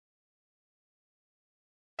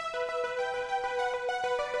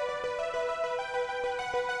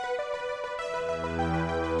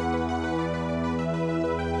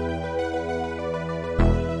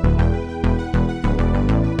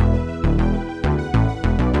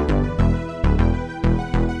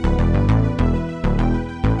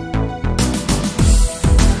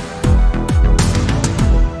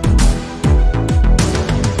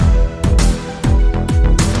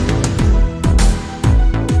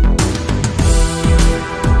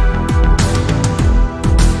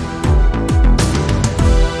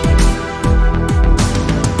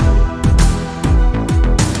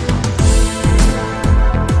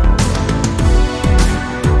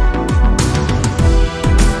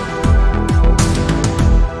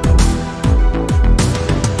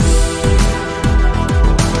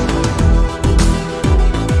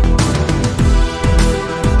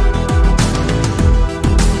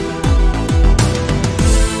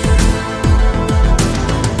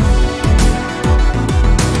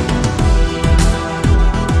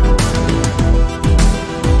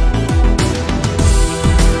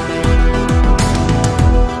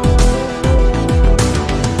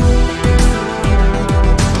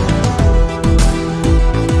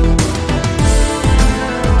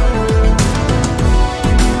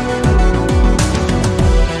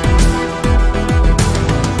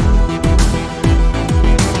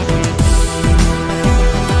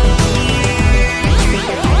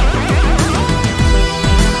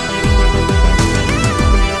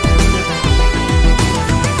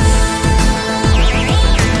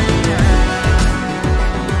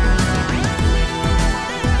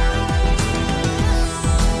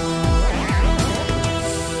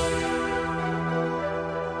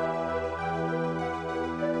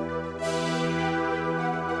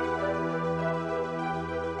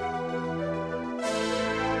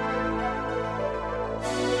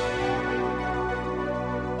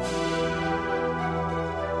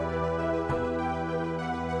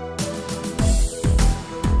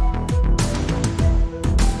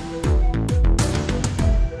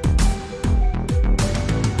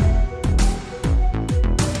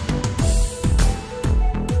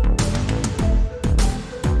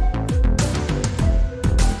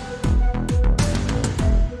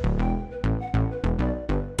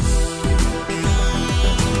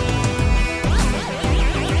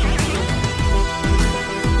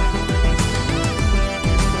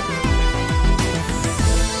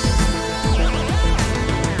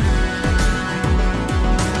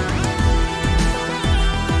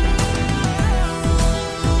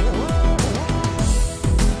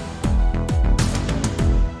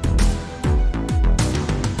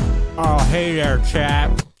Hey there,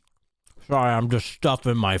 chat. Sorry, I'm just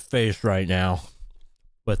stuffing my face right now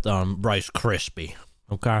with Rice Krispie.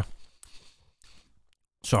 Okay.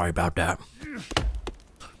 Sorry about that.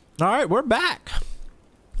 All right, we're back.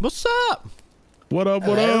 What's up? What up?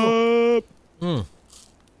 What up?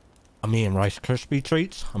 I'm eating Rice Krispie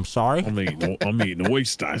treats. I'm sorry. I'm eating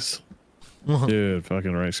oysters. Dude,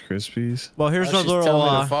 fucking Rice Krispies. Well, here's our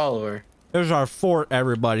little follower. Here's our fort,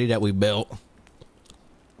 everybody, that we built.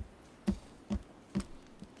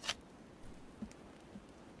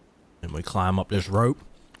 And we climb up this rope,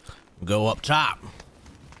 go up top.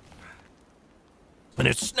 And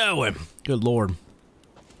it's snowing. Good Lord.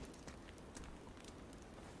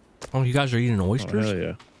 Oh, you guys are eating oysters? Oh, hell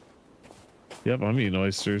yeah. Yep, I'm eating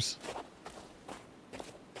oysters.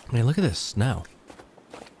 Man, look at this snow.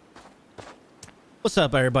 What's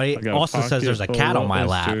up, everybody? Austin says there's a cat on my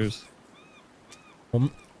lap. Well,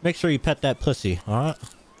 make sure you pet that pussy, all right?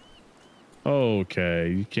 Okay,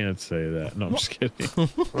 you can't say that. No, I'm just kidding. A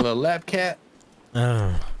little lap cat.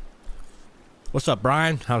 What's up,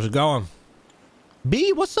 Brian? How's it going?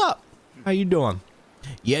 B, what's up? How you doing?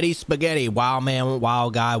 Yeti Spaghetti, wild man,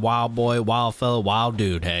 wild guy, wild boy, wild fellow, wild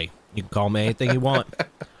dude. Hey, you can call me anything you want.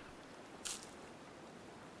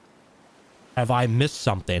 Have I missed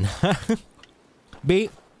something? B,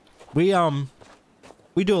 we do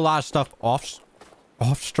a lot of stuff off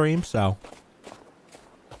stream, so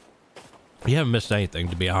we haven't missed anything,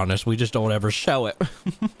 to be honest. We just don't ever show it.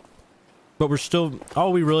 But we're still,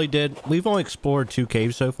 all we really did, we've only explored 2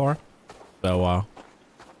 caves so far, so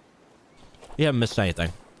you haven't missed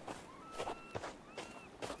anything.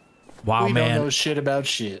 We don't know shit about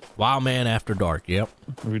shit. Wild man after dark. Yep.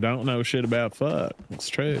 We don't know shit about fuck. It's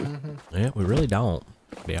true. Yeah, we really don't,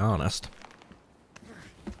 to be honest.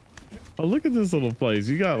 Oh, look at this little place.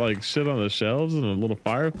 You got like shit on the shelves and a little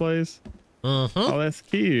fireplace. Oh, that's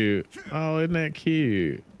cute. Oh, isn't that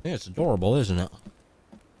cute? Yeah, it's adorable, isn't it?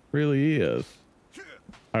 Really is. All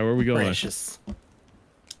right, where are we going? Precious.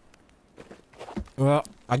 Well,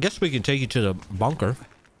 I guess we can take you to the bunker.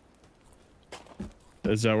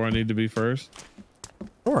 Is that where I need to be first?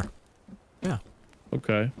 Sure. Yeah.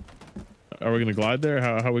 Okay. Are we gonna glide there?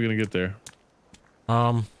 How are we gonna get there?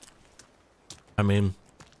 I mean,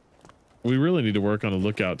 we really need to work on a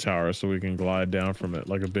lookout tower so we can glide down from it,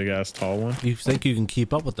 like a big ass tall one. you think you can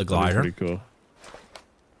keep up with the glider? Pretty cool.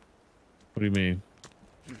 What do you mean?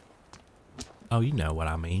 Oh, you know what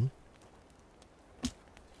I mean.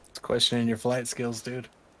 It's questioning your flight skills, dude.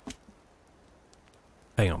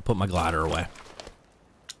 Hang on, put my glider away.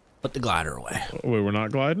 Put the glider away. Wait, we're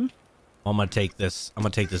not gliding? I'm gonna take this. I'm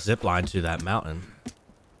gonna take the zip line to that mountain.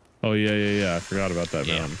 Oh yeah. I forgot about that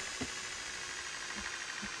mountain.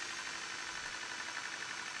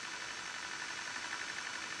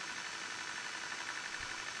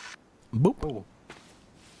 Boop. Oh.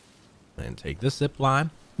 And take this zip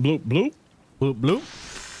line. Bloop bloop. Bloop bloop.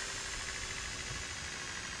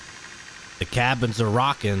 The cabins are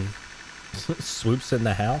rocking. Swoops in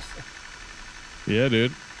the house. Yeah,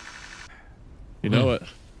 dude. You know what?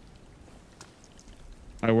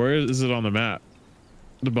 Alright, where is it on the map?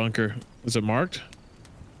 The bunker. Is it marked?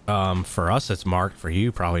 For us it's marked. For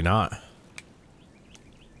you, probably not.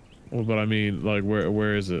 Well, but I mean, like,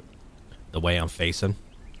 where is it? The way I'm facing.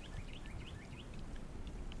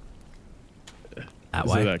 That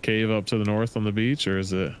Is way. it that cave up to the north on the beach, or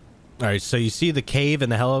is it? All right, so you see the cave and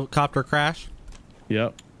the helicopter crash?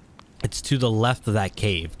 Yep. It's to the left of that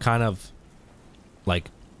cave, kind of like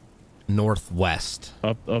northwest.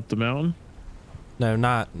 Up the mountain? No,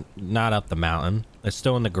 not up the mountain. It's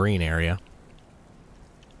still in the green area.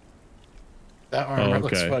 That armor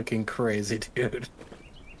looks fucking crazy, dude.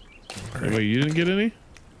 Wait, you didn't get any?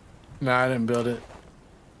 No, I didn't build it.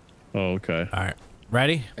 Oh, okay. All right,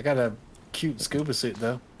 ready? I got a cute scuba suit,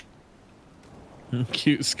 though.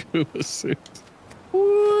 Cute scuba suit.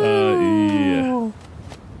 Yeah.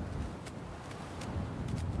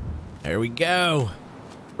 There we go.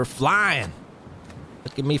 We're flying.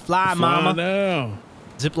 Look at me fly, mama. Now.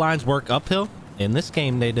 Zip lines work uphill. In this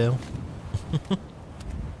game, they do.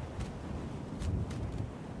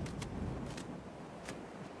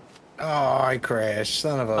 Oh, I crashed.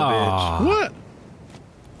 Son of a bitch. What?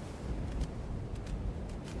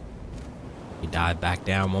 You dive back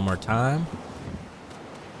down one more time.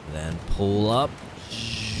 Then pull up.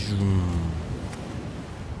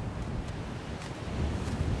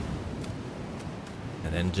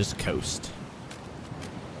 And then just coast.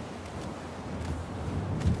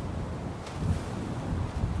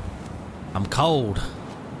 I'm cold.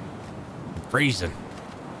 I'm freezing.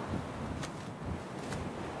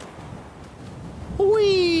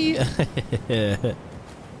 Whee!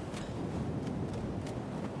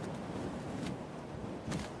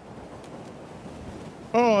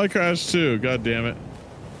 I crashed too. God damn it.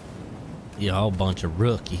 You whole bunch of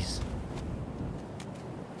rookies.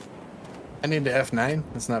 I need to F9.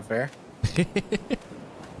 That's not fair.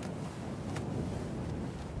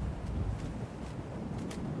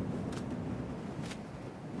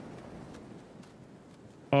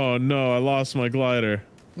 Oh no, I lost my glider.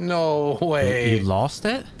 No way. You lost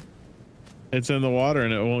it? It's in the water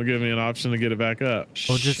and it won't give me an option to get it back up.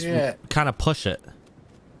 Well, just kind of push it.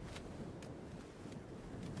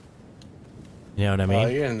 You know what I mean? Oh,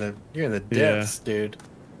 you're in the depths, dude.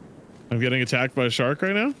 I'm getting attacked by a shark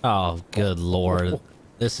right now. Oh, good lord.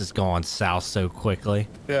 This is going south so quickly.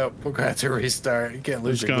 Yep, we're going to have to restart. You can't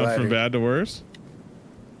lose It's your gone glider. from bad to worse.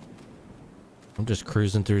 I'm just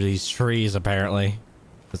cruising through these trees, apparently,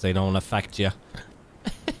 because they don't affect you.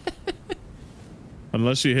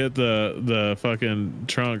 Unless you hit the fucking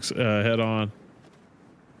trunks head on.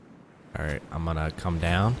 All right, I'm gonna come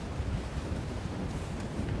down.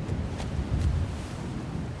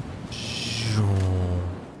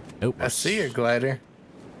 Nope. I see your glider.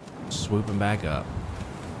 Swooping back up.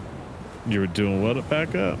 You were doing what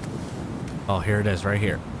back up? Oh, here it is, right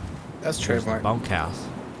here. That's Here's the trademark. bunkhouse.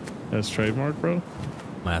 That's trademark, bro.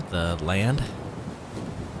 I'm at the land.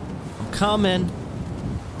 I'm coming.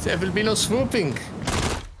 There will be no swooping.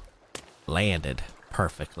 Landed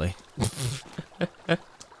perfectly. Yeah,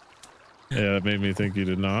 that made me think you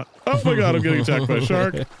did not. Oh my god, I'm getting attacked by a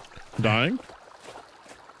shark. Dying.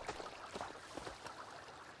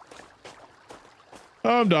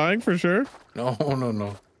 Oh, I'm dying for sure. No, no,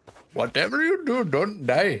 no. Whatever you do, don't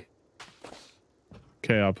die.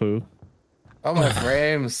 Okay, Apu. Oh, my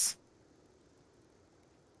frames.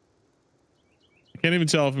 I can't even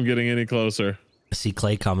tell if I'm getting any closer. I see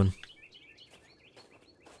Clay coming.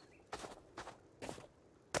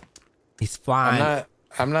 He's flying.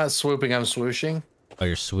 I'm not swooping, I'm swooshing. Oh,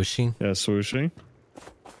 you're swooshing? Yeah, swooshing.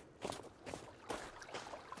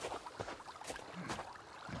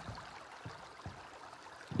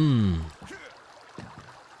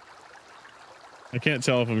 I can't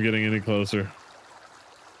tell if I'm getting any closer.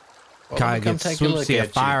 Well, Guy come gets take a swoops, look see a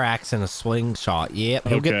at fire axe and a swing shot. Yep,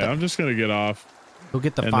 he'll Okay, get the I'm just gonna get off. he'll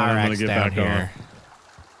get the and then fire I'm gonna axe get down back on. here.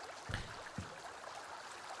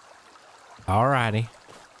 Alrighty.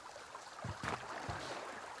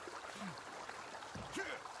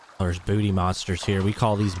 Oh, there's booty monsters here. We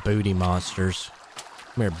call these booty monsters.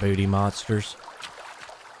 Come here, booty monsters.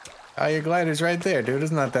 Oh, your glider's right there, dude.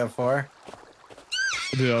 It's not that far.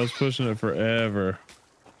 Dude, I was pushing it forever.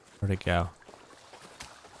 Where'd it go?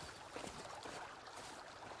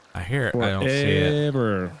 I hear it. I don't see it.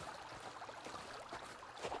 Forever.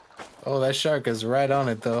 Oh, that shark is right on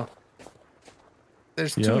it, though.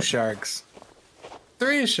 There's 2 Yep. sharks.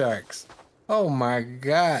 3 sharks. Oh, my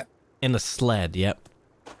God. In the sled, yep.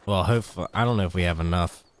 Well, hopefully, I don't know if we have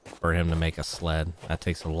enough for him to make a sled. That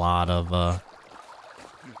takes a lot of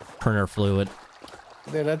printer fluid.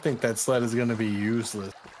 Dude, I think that sled is going to be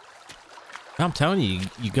useless. I'm telling you,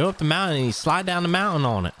 you go up the mountain and you slide down the mountain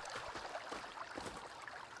on it.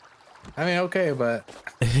 I mean, okay, but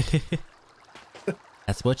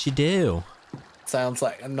That's what you do. sounds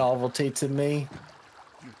like a novelty to me.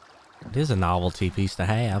 It is a novelty piece to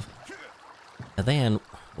have. And then,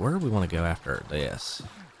 where do we want to go after this?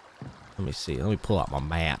 Let me see. Let me pull out my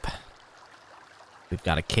map. We've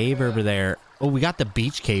got a cave over there. Oh, we got the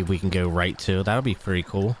beach cave we can go right to. That'll be pretty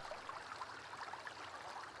cool.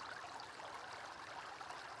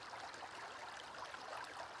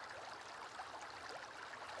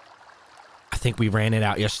 I think we ran it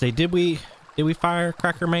out yesterday. Did we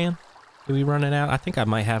Firecracker Man? Did we run it out? I think I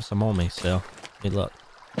might have some on me, so let me look.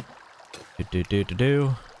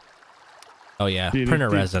 Do. Oh yeah, printer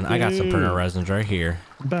resin. I got some printer resins right here.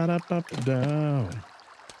 Ba-da-ba-ba-da.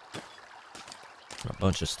 A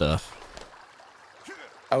bunch of stuff.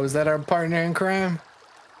 Oh, is that our partner in crime?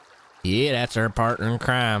 Yeah, that's our partner in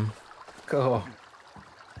crime. Cool.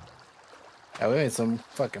 Yeah, we made some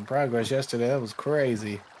fucking progress yesterday. That was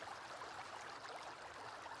crazy.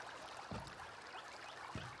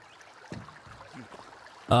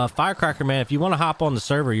 Firecracker Man, if you want to hop on the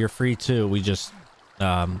server, you're free too. We just,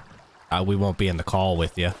 we won't be in the call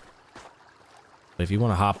with you. But if you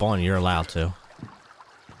want to hop on, you're allowed to.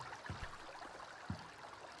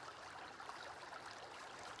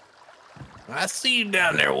 I see you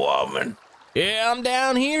down there, woman. Yeah, I'm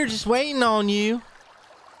down here just waiting on you.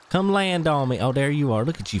 Come land on me. Oh, there you are.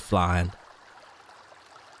 Look at you flying.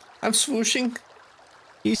 I'm swooshing.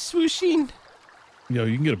 You swooshing? Yo,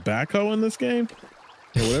 you can get a backhoe in this game?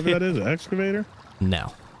 Or whatever that is, an excavator?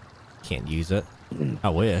 No. Can't use it. I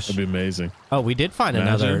wish. That'd be amazing. Oh, we did find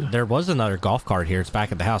Imagine. another. There was another golf cart here. It's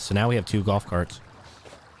back at the house. So now we have 2 golf carts.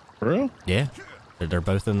 For real? Yeah. They're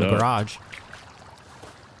both in the garage.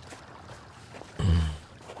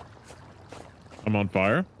 I'm on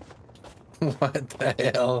fire. What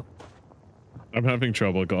the hell? I'm having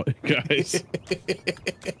trouble, guys.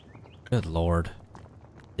 Good Lord.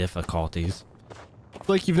 Difficulties. It's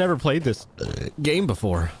like you've never played this game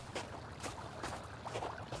before.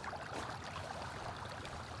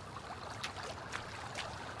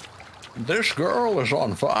 This girl is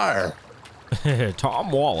on fire.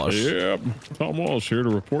 Tom Wallace. Yep. Tom Wallace here to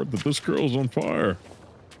report that this girl's on fire.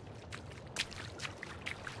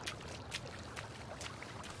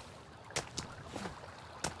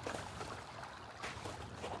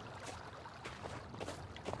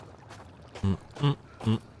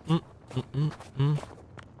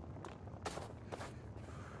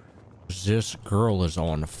 This girl is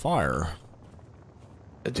on fire.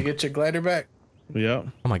 Did you get your glider back? Yep.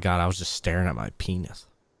 Oh my God, I was just staring at my penis.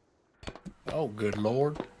 Oh, good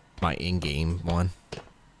Lord. My in-game one.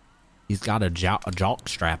 He's got a jock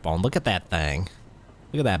strap on. Look at that thing.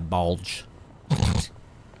 Look at that bulge.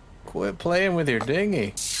 Quit playing with your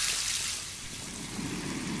dinghy.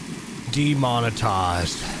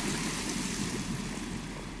 Demonetized.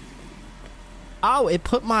 Oh, it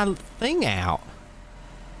put my thing out.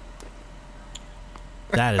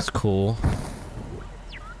 That is cool.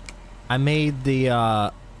 I made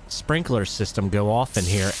the sprinkler system go off in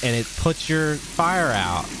here and it puts your fire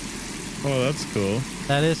out. Oh, that's cool.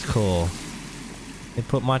 That is cool. It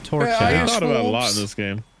put my torch I out. thought about a lot in this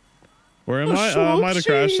game. Where am I? I might have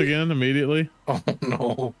crashed again immediately. Oh,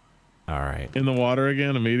 no. All right. In the water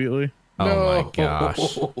again immediately. Oh No. my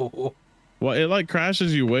gosh. Well, it like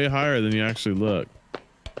crashes you way higher than you actually look.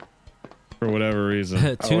 For whatever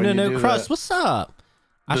reason. Tuna you no do crust. that. What's up?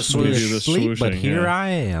 I The should be swoosh. asleep, but swooshing, here yeah. I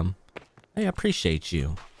am. Hey, I appreciate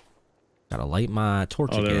you. Gotta light my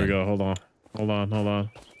torch Oh, again. there we go. Hold on. Hold on. Hold on.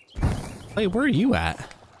 Hey, where are you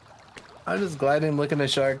at? I'm just gliding, looking at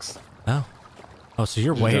sharks. Oh. Oh, so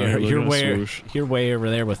you're Just down here way looking at you're way over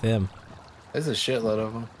there with him. There's a shitload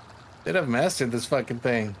of them. Dude, I've mastered this fucking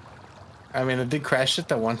thing. I mean, I did crash it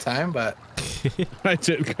that one time, but I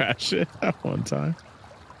did crash it at one time.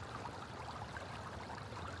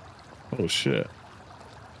 Oh, shit.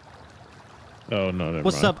 Oh, no, never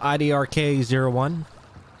What's mind. up, IDRK01?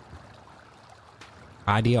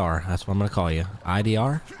 IDR, that's what I'm gonna call you.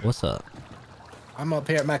 IDR, what's up? I'm up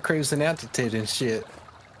here at my cruising altitude and shit.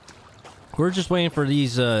 We're just waiting for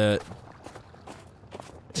these two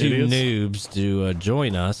Idiots. noobs to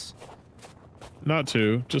join us. Not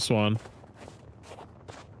two, just one.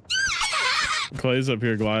 Clay's up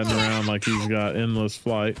here gliding around like he's got endless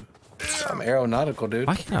flight. I'm aeronautical, dude.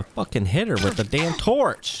 Why can't I fucking hit her with the damn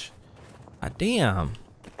torch? God damn.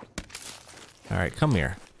 Alright, come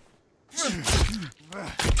here.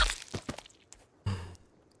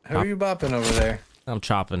 Who are you bopping over there? I'm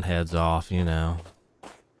chopping heads off, you know.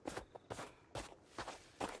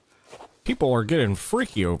 People are getting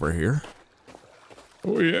freaky over here.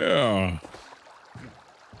 Oh, yeah.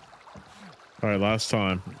 All right, last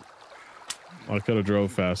time. I could have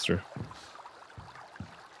drove faster.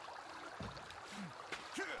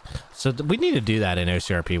 So we need to do that in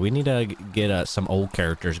OCRP. We need to get some old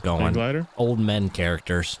characters going. Glider? Old men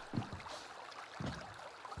characters.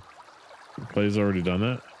 Clay's already done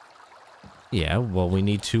that. Yeah, well, we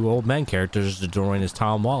need 2 old men characters to join as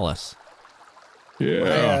Tom Wallace.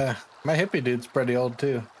 Yeah. My hippie dude's pretty old,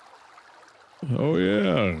 too. Oh,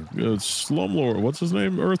 yeah. It's Slumlord. What's his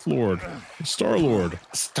name? Earth Lord. Star Lord.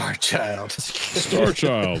 Star Child. Star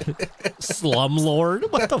Child.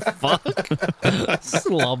 Slumlord? What the fuck?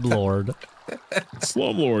 Slumlord.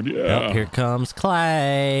 Slumlord, yeah. Oh, here comes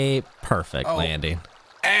Clay. Perfect Oh. landing.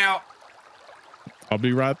 Ow! I'll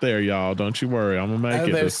be right there, y'all. Don't you worry. I'm going to make Oh,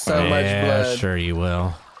 it there's this so time. much Yeah, blood. sure you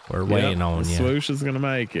will. We're waiting on you. Swoosh is going to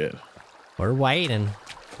make it. We're waiting.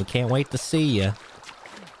 We can't wait to see you.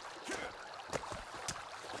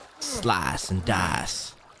 Slice and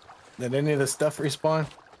dice. Did any of the stuff respawn?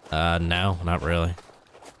 No, not really.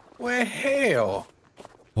 Well, hell.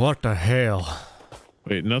 What the hell?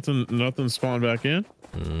 Wait, nothing spawned back in?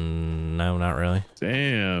 No, not really.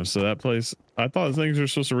 Damn, so that place... I thought things were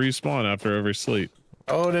supposed to respawn after every sleep.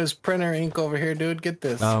 Oh, there's printer ink over here, dude. Get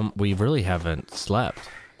this. We really haven't slept.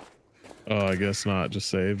 Oh, I guess not. Just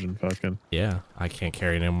saved and fucking... Yeah, I can't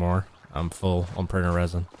carry no more. I'm full on printer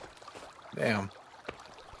resin. Damn.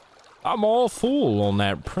 I'm all full on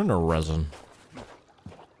that printer resin.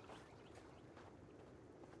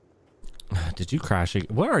 Did you crash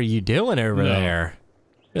it? What are you doing over there?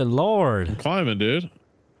 Good Lord. Climbing, dude.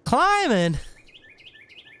 Climbing?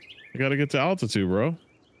 I gotta get to altitude, bro.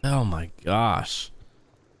 Oh my gosh.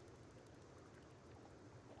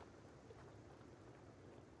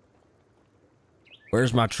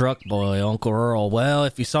 Where's my truck boy, Uncle Earl? Well,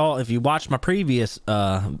 if you watched my previous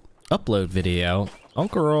upload video,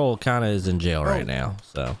 Uncle Earl kind of is in jail right now.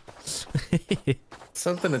 So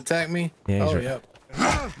Something attacked me. Yeah, oh, right. yep.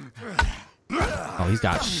 Oh, he's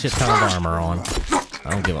got shit ton of armor on. I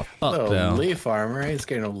don't give a fuck No though. leaf armor. I ain't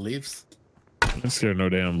scared of no leaves. I'm scared of no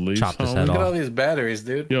damn leaves. Chop his homie. head Look at off. all these batteries,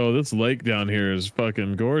 dude. Yo, this lake down here is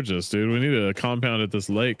fucking gorgeous, dude. We need a compound at this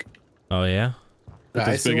lake. Oh yeah. With The this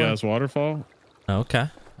icy big one? ass waterfall. Okay.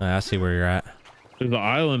 I see where you're at. There's an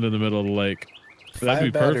island in the middle of the lake. That'd 5 be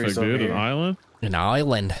batteries perfect, over dude. An here. island. An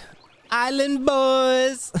island. Island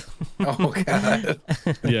boys. Oh god.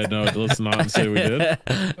 Yeah, no, let's not say we did.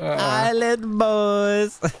 Island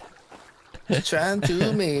boys. Trying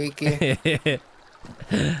to make it.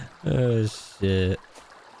 Oh shit.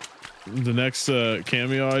 The next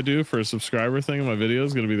cameo I do for a subscriber thing in my video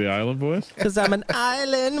is gonna be the Island Boys. Cause I'm an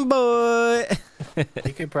island boy.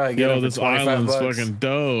 You could probably get Yo, them for this 25 island's bucks. fucking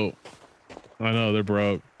dope. I know they're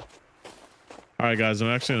broke. All right, guys, I'm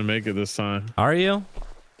actually gonna make it this time. Are you?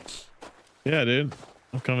 Yeah, dude.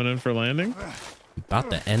 I'm coming in for landing. About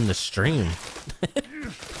to end the stream.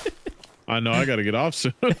 I know I gotta get off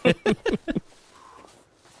soon.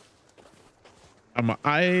 I'm an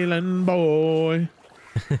island boy.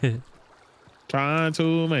 Trying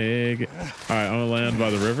to make it. All right, I'm gonna land by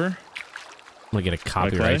the river. I'm gonna get a Clay?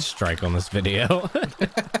 copyright strike on this video.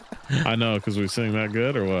 I know, because we sing that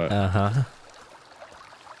good or what? Uh-huh.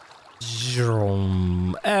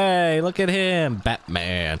 Hey, look at him.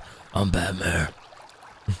 Batman. I'm Batman.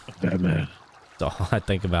 Batman. That's all I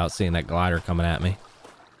think about, seeing that glider coming at me.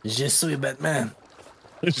 Je suis Batman.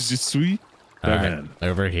 It's just sweet. All Batman. right,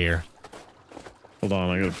 over here. Hold on,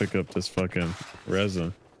 I gotta pick up this fucking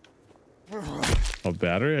resin. A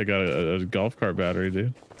battery? I got a golf cart battery,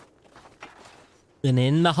 dude. And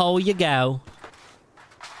in the hole you go.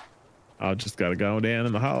 I just gotta go down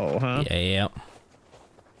in the hole, huh? Yeah.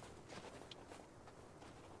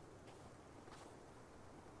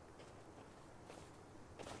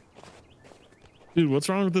 Dude, what's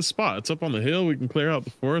wrong with this spot? It's up on the hill. We can clear out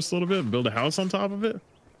the forest a little bit and build a house on top of it.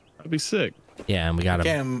 That'd be sick. Yeah, and we got a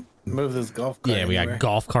Can't move this golf cart. yeah, we got anywhere.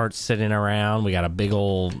 golf carts sitting around. We got a big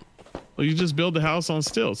old Well, you just build the house on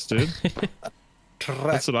stilts, dude.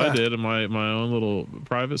 That's what I did in my own little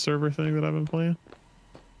private server thing that I've been playing.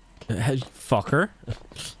 fucker.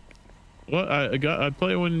 What? I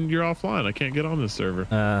play when you're offline. I can't get on this server.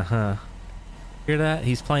 Uh-huh. Hear that?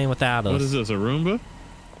 He's playing without us. What is this? A Roomba?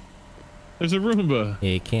 There's a Roomba.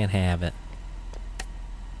 Yeah, you can't have it.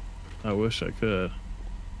 I wish I could.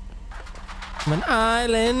 I'm an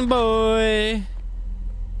island boy.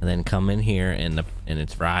 And then come in here and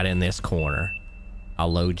it's right in this corner.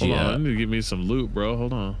 I'll load you Hold on, I up. need to give me some loot, bro.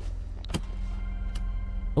 Hold on.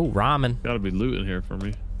 Oh, ramen. Gotta be loot in here for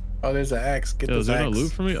me. Oh, there's an axe. Get Yo, this is there axe. no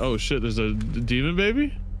loot for me? Oh shit, there's a demon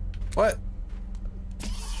baby? What?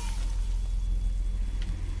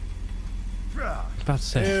 About to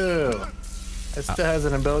say. Ew. It still has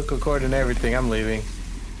an umbilical cord and everything. I'm leaving.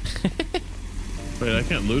 Wait, I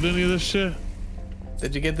can't loot any of this shit?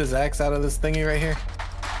 Did you get this axe out of this thingy right here?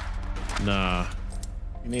 Nah.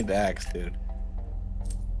 You need the axe, dude.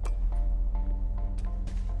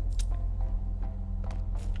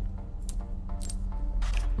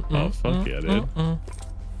 Oh, fuck yeah, dude. Got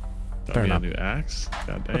Fair me a enough. new axe?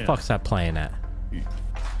 God What damn. the fuck's that playing at?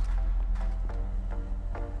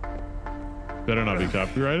 Better not be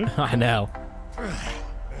copyrighted. I know.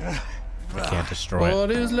 I can't destroy it.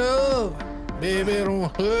 What is love? Baby,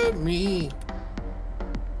 don't hurt me.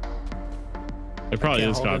 It probably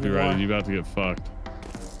can't is hold it copyrighted. anymore. You about to get fucked.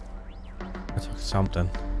 That's something.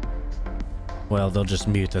 Well, they'll just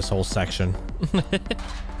mute this whole section.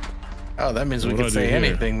 Oh, that means we What do can I do say here?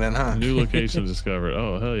 anything then, huh? New location discovered.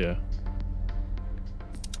 Oh, hell yeah.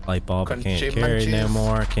 Light bulb, I Couldn't can't shape carry no munchies.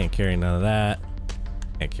 more. Can't carry none of that.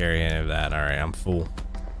 Can't carry any of that. All right, I'm full.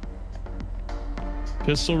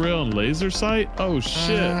 Pistol rail and laser sight? Oh,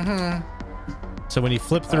 shit. So when you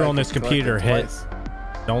flip through I on this can collect it computer, hit. twice.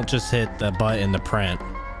 Don't just hit the button to print.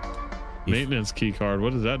 Maintenance key card.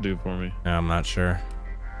 What does that do for me? I'm not sure.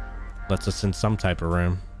 Lets us in some type of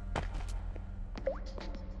room.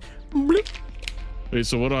 Bleep. Wait,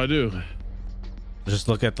 so what do I do? Just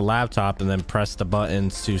look at the laptop and then press the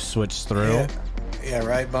buttons to switch through, Yeah. Yeah,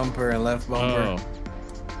 right bumper and left bumper. Oh.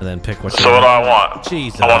 and then pick what. So what do I want?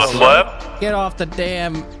 Jesus! I want a sled? Get off the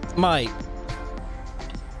damn mic!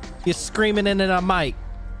 You're screaming into the mic.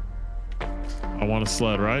 I want a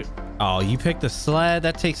sled, right? Oh, you picked the sled.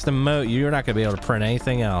 That takes the moat. You're not gonna be able to print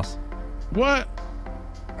anything else. What?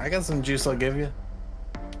 I got some juice I'll give you.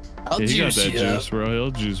 I'll Yeah, he got juice that you juice, up. bro.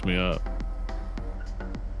 He'll juice me up.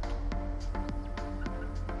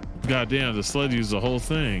 goddamn, the sled used the whole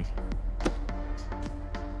thing.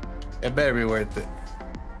 It better be worth it.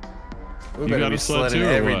 We You better got be a sled sledding too,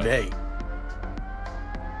 or every what? day.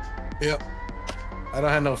 Yep. I don't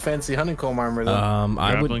have no fancy honeycomb armor though. I would.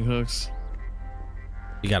 Grappling hooks.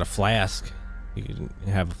 You got a flask. You can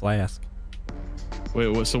have a flask. Wait,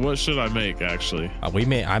 what? So what should I make actually?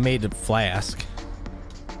 I made a flask.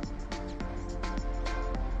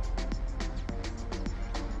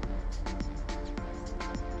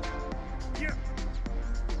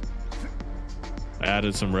 I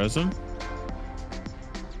added some resin.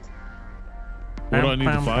 What do I need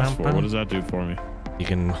the flask for? What does that do for me? You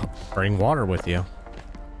can bring water with you.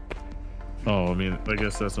 Oh, I mean, I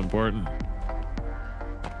guess that's important.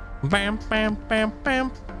 Bam, bam, bam,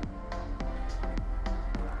 bam.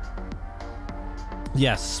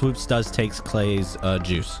 Yes, Swoops does take Clay's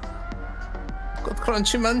juice. Got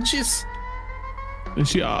crunchy munchies.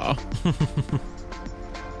 Yeah.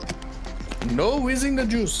 No whizzing the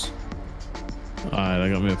juice. All right, I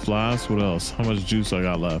got me a flask. What else? How much juice I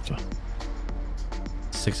got left?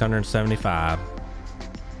 675.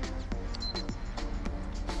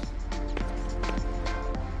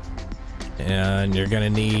 And you're gonna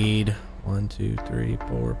need 1, 2, 3,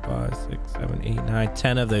 4, 5, 6, 7, 8, 9,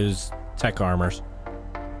 10 of those tech armors.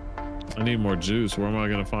 I need more juice. Where am I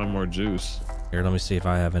gonna find more juice? Here, let me see if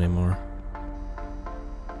I have any more.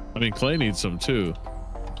 I mean, Clay needs some too.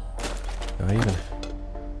 Do I even?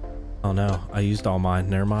 Oh no, I used all mine.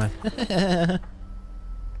 Never mind.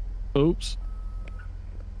 Oops.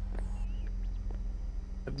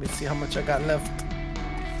 Let me see how much I got left.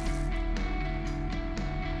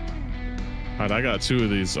 All right, I got 2 of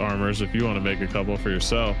these armors. If you want to make a couple for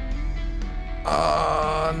yourself.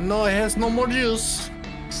 No, it has no more juice.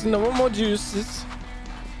 No more juices.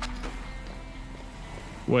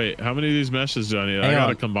 Wait, how many of these meshes do I need? Hang I gotta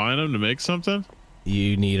on. combine them to make something?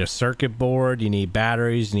 You need a circuit board. You need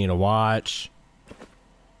batteries. You need a watch.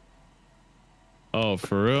 Oh,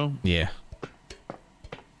 for real? Yeah.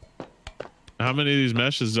 How many of these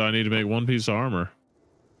meshes do I need to make one piece of armor?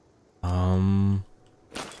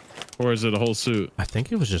 Or is it a whole suit? I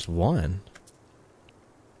think it was just one.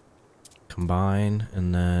 Combine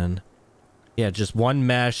and then, yeah, just one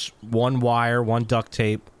mesh, one wire, one duct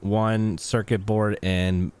tape, one circuit board,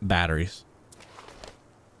 and batteries.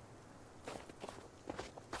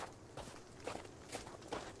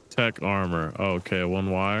 Tech armor. Oh, okay, 1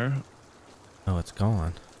 wire. Oh, it's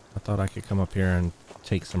gone. I thought I could come up here and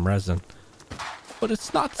take some resin. But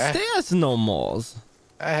it's not stairs no more.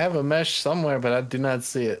 I have a mesh somewhere, but I do not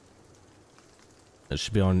see it. It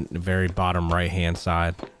should be on the very bottom right-hand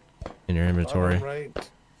side in your inventory. All right.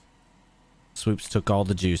 Swoops took all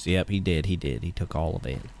the juice. Yep, he did. He did. He took all of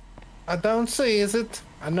it. I don't see, is it?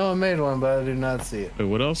 I know I made one, but I do not see it. Wait,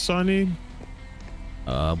 what else do I need?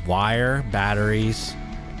 Wire, batteries.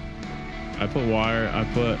 I put wire. I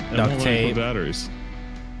put Duct and when I tape. put batteries.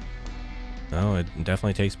 Oh, it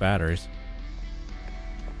definitely takes batteries.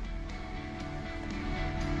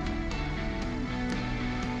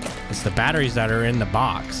 It's the batteries that are in the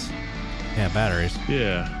box. Yeah, batteries.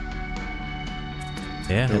 Yeah.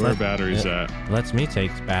 Yeah. Hey, where are batteries at? Lets me take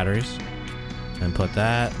batteries and put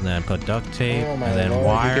that, and then put duct tape, Oh, my and then Lord, you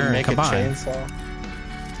wire, can and make a combine. chainsaw.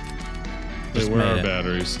 Hey, Just where made are it.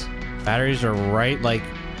 batteries? Batteries are right, like,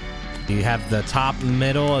 you have the top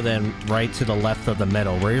middle, and then right to the left of the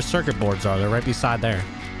middle. Where your circuit boards are, they're right beside there.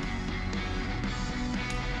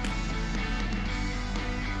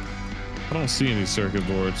 I don't see any circuit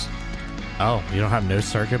boards. Oh, you don't have no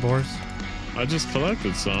circuit boards? I just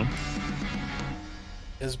collected some.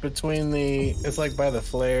 It's between the. It's like by the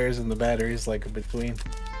flares and the batteries, like in between.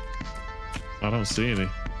 I don't see any.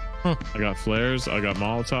 Hmm. I got flares. I got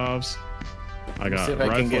Molotovs. I got see if I can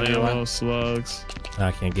rifle give you ammo, one. slugs.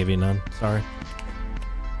 I can't give you none. Sorry.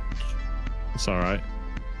 It's all right.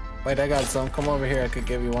 Wait, I got some. Come over here. I could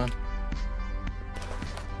give you one.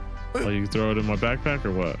 Oh, you can throw it in my backpack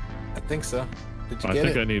or what? I think so. Did you I get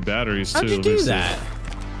think it? I need batteries How'd too. you Let me do see. that?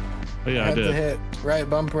 Oh, yeah, I have to did. hit right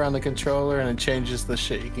bumper on the controller, and it changes the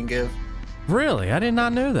shit you can give. Really? I did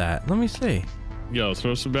not know that. Let me see. Yo,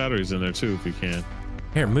 throw some batteries in there too if you can.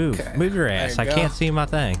 Here, move. Okay, Move your there ass. you I go. can't see my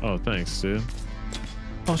thing. Oh, thanks, dude.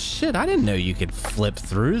 Oh, shit. I didn't know you could flip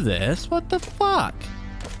through this. What the fuck?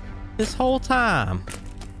 This whole time.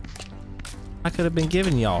 I could have been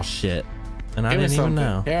giving y'all shit. And I Give me didn't even something.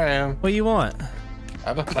 know. Here I am. What do you want?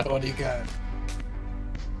 I don't know. What do you got?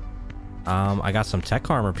 I got some tech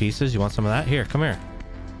armor pieces. You want some of that? Here, come here.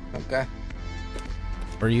 Okay.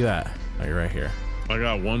 Where are you at? Oh, you're right here. I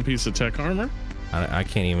got 1 piece of tech armor. I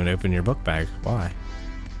can't even open your book bag. Why?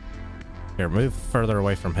 Here, move further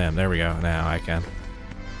away from him. There we go. Now I can.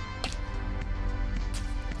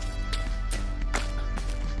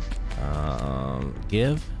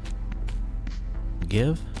 Give.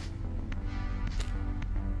 Give.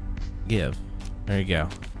 Give. There you go.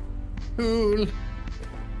 Cool.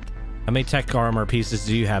 How many tech armor pieces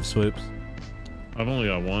do you have, Swoops? I've only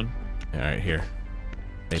got one. All right, here.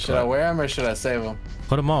 Should I wear them or should I save them?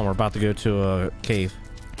 Put them on. We're about to go to a cave.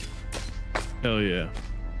 Hell yeah.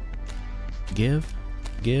 Give.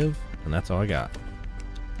 And that's all I got.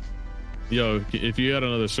 Yo, if you had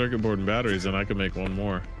another circuit board and batteries, then I could make one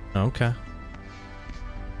more. Okay.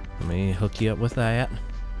 Let me hook you up with that.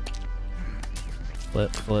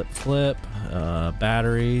 Flip.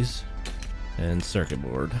 Batteries and circuit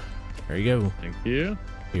board. There you go. Thank you.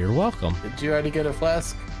 You're welcome. Did you already get a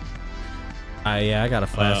flask? I got a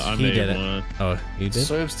flask. I He made did one. it. Oh, you did?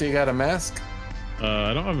 Swoops, do you got a mask?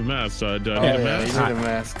 I don't have a mask, so do I Oh, need a yeah, mask? you need a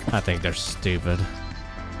mask. I think they're stupid.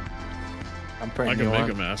 I'm I printing can you make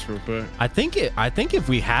one. a mask real quick. I think if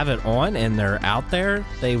we have it on and they're out there,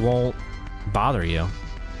 they won't bother you.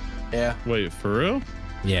 Yeah. Wait, for real?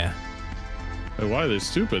 Yeah. Hey, why are they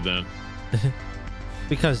stupid then?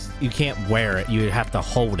 Because you can't wear it. You have to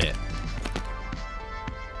hold it.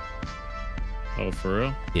 Oh, for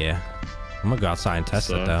real? Yeah. I'm gonna go outside and test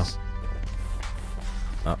it though. Sucks.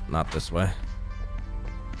 Oh, not this way.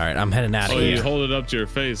 All right, I'm heading out Oh, of here. you hold it up to your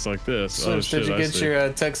face like this. Swoops, shit, did you I get see. your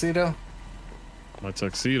tuxedo? My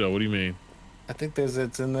tuxedo? What do you mean? I think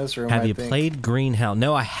it's in this room. Have I you think. played Green Hell?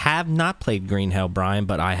 No, I have not played Green Hell, Brian,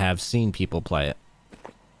 but I have seen people play it.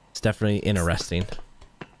 It's definitely interesting.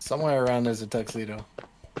 Somewhere around there's a tuxedo.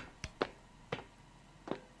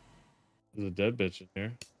 There's a dead bitch in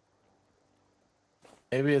here.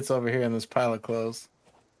 Maybe it's over here in this pile of clothes.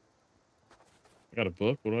 I got a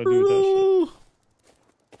book. What do I do with that shit?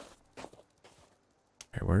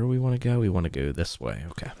 All right, where do we want to go? We want to go this way.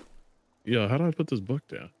 Okay. Yo, how do I put this book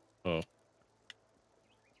down? Oh.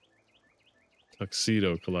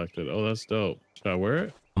 Tuxedo collected. Oh, that's dope. Should I wear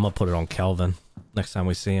it? I'm gonna put it on Kelvin next time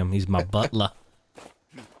we see him. He's my butler.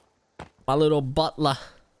 My little butler.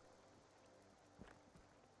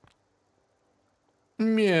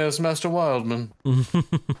 Yes, Master Wildman.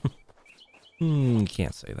 You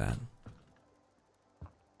can't say that.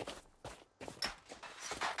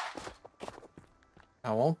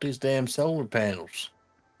 I want these damn solar panels.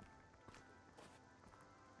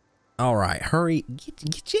 All right, hurry.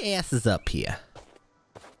 Get your asses up here.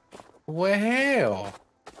 Well,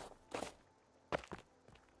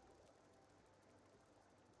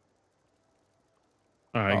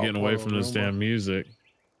 All right, Oh, getting away well, from this well, damn music.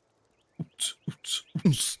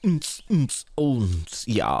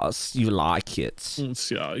 Yes, you like it.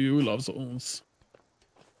 Yeah, you love uns.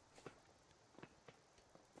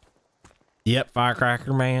 Yep,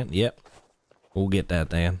 Firecracker Man. Yep. We'll get that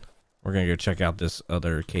then. We're gonna go check out this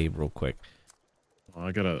other cave real quick. Oh,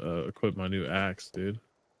 I gotta equip my new axe, dude.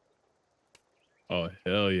 Oh,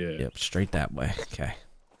 hell yeah. Yep, straight that way. Okay.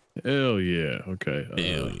 Hell yeah. Okay.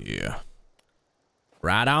 Hell yeah.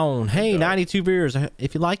 Right on. Hey, 92 viewers.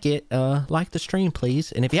 If you like it, like the stream,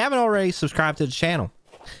 please. And if you haven't already, subscribe to the channel.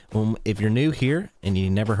 If you're new here and you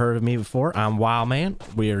never heard of me before, I'm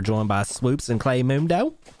WildMan. We are joined by Swoops and Clay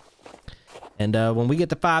Mundo. And when we get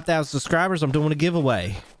to 5,000 subscribers, I'm doing a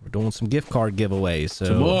giveaway. We're doing some gift card giveaways. So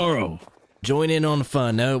Tomorrow. join in on the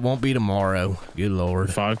fun. No, it won't be tomorrow. Good Lord.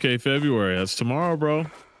 5K February. That's tomorrow, bro.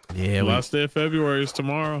 Yeah, Last day of February is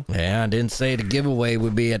tomorrow. yeah, I didn't say the giveaway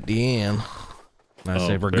would be at the end. I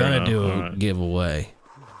said we're fair going to enough. do a All right. giveaway.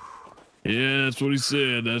 Yeah, that's what he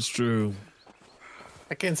said. That's true.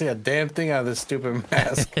 I can't see a damn thing out of this stupid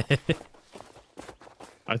mask.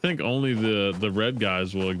 I think only the red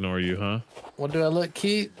guys will ignore you, huh? What do I look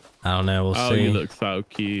cute? I don't know. We'll Oh, see. you look so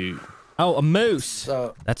cute. Oh, a moose.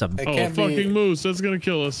 So That's a it Oh, a can't fucking be. moose. That's gonna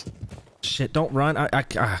kill us. shit. Don't run. I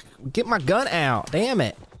get my gun out. Damn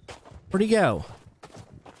it. Where'd he go?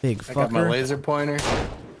 Big I got my fucker. laser pointer,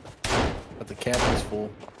 but the cap is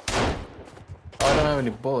full. Oh, I don't have any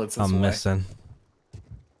bullets. This I'm way. missing.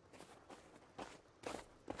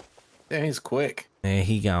 Damn, he's quick. Yeah,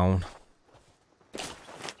 he gone.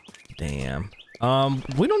 Damn.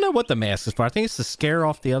 We don't know what the mask is for. I think it's to scare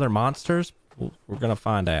off the other monsters. We're gonna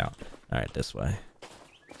find out. All right, this way.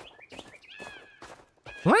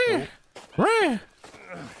 Rah! Rah!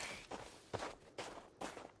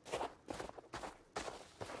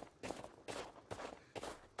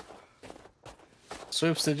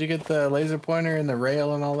 Swoops, did you get the laser pointer and the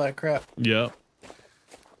rail and all that crap? Yep.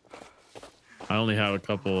 I only have a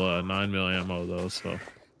couple 9mm ammo though, so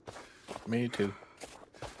Me too.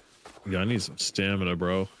 yeah, I need some stamina,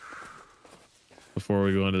 bro. Before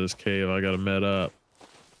we go into this cave, I gotta med up.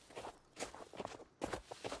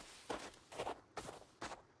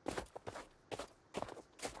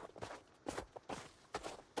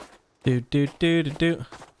 Do.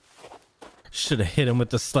 Should have hit him with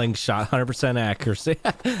the slingshot. 100% accuracy.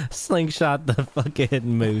 Slingshot the fucking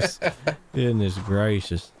moose. Goodness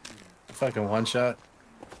gracious. Fucking one shot.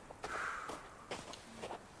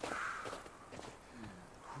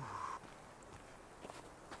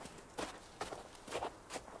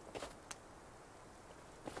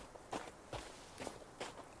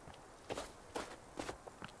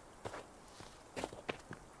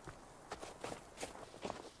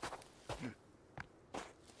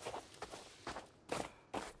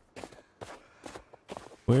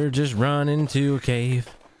 We're just running to a cave.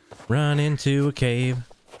 Run into a cave.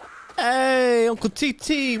 Hey, Uncle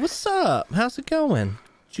TT, what's up? How's it going?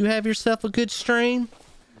 Did you have yourself a good stream?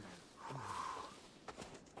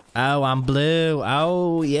 Oh, I'm blue.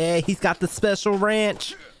 Oh, yeah, he's got the special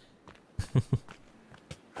ranch.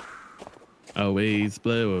 Always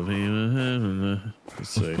blue of him. Let's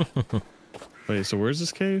see. Wait, so where's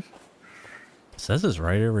this cave? It says it's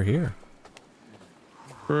right over here.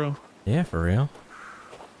 For real? Yeah, for real.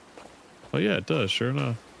 Oh yeah, it does. Sure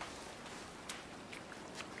enough.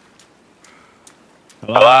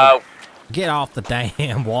 Hello? Get off the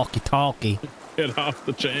damn walkie-talkie. Get off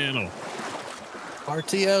the channel.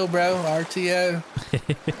 RTO, bro. RTO.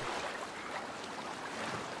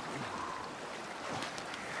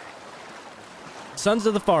 Sons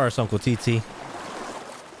of the Forest, Uncle TT.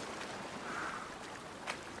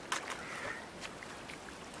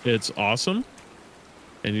 It's awesome,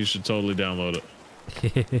 and you should totally download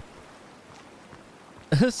it.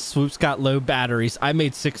 Swoop's got low batteries. I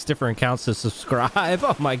made 6 different accounts to subscribe.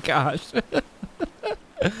 Oh my gosh.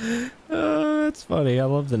 Oh, that's funny. I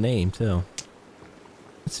love the name too.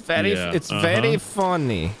 It's very, very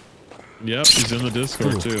funny. Yep, he's in the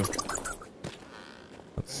Discord too.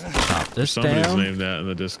 Let's chop this Somebody's down. named that in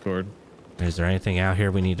the Discord. Is there anything out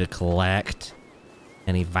here we need to collect?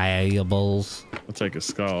 Any valuables? I'll take a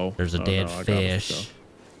skull. There's a dead fish.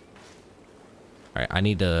 All right, I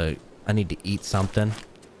need to eat something.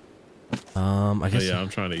 I guess. Oh yeah, I'm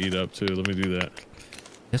trying to eat up too. Let me do that.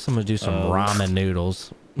 Guess I'm gonna do some ramen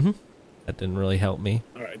noodles. That didn't really help me.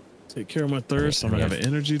 All right, take care of my thirst. I'm gonna have an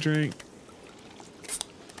energy drink.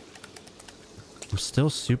 I'm still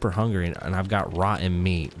super hungry, and I've got rotten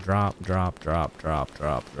meat. Drop.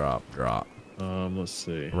 Let's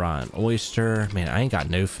see. Rotten oyster. Man, I ain't got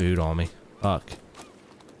no food on me. Fuck.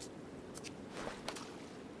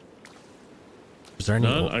 Is there any?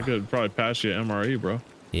 None? I could probably pass you an MRE, bro.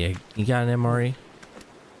 Yeah, you got an MRE?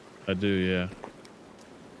 I do, yeah.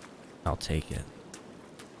 I'll take it.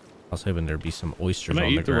 I was hoping there'd be some oysters Can I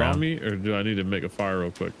on the eat the raw ground. meat, or do I need to make a fire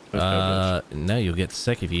real quick? No, you'll get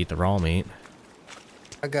sick if you eat the raw meat.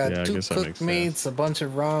 I got Yeah, I 2 guess that cooked makes meats, a bunch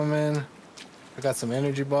of ramen. I got some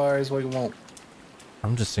energy bars. What do you want?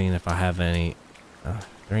 I'm just seeing if I have any.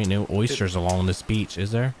 There ain't no oysters along this beach,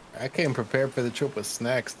 is there? I came prepared for the trip with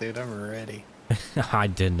snacks, dude. I'm ready. I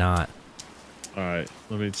did not. All right,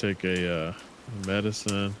 let me take a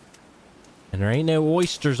medicine. And there ain't no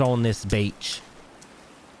oysters on this beach.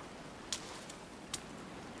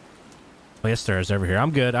 Oh, yes, there is over here.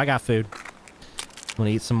 I'm good. I got food. I'm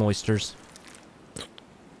gonna eat some oysters.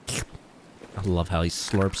 I love how he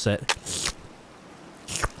slurps it.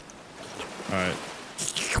 All right.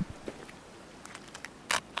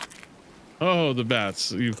 Oh, the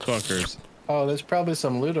bats, you fuckers. Oh, there's probably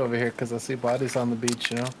some loot over here because I see bodies on the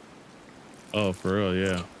beach, you know? Oh, for real,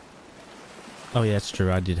 yeah. Oh, yeah, it's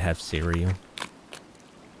true. I did have cereal.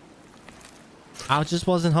 I just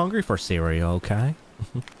wasn't hungry for cereal, okay?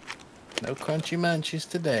 No crunchy munchies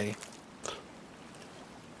today.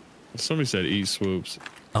 Somebody said eat swoops.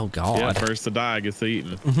 Oh, God. Yeah, first to die gets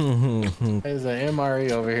eaten. There's an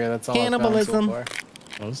MRE over here. That's all Cannibalism. I found so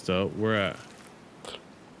far. Oh, that's dope. Where at?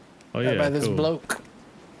 Oh, Right yeah, by this cool. bloke.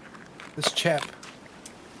 This chap.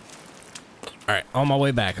 All right, on my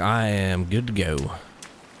way back. I am good to go.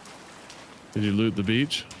 Did you loot the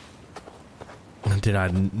beach? Did I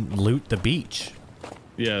loot the beach?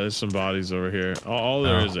 Yeah, there's some bodies over here. All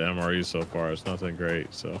there is MRE so far. It's nothing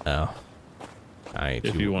great, so. Oh.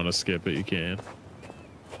 If you want to skip it, you can.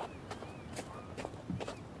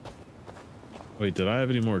 Wait, did I have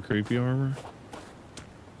any more creepy armor?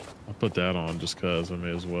 I'll put that on just cause I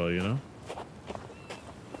may as well, you know?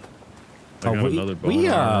 I got another bone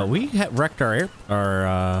armor. we had wrecked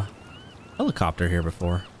our helicopter here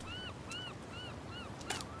before.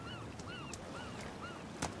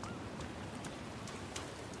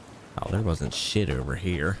 Oh, there wasn't shit over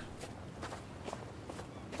here.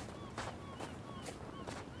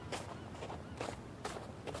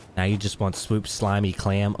 Now you just want swoop slimy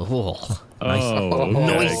clam. Oh, nice, Oh,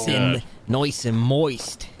 okay, nice and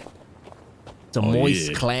moist. It's a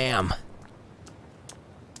moist clam.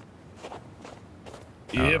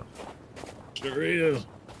 Yep. Sure is.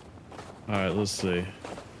 All right, let's see.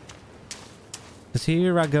 'Cause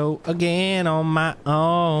here I go again on my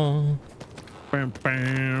own. Bam,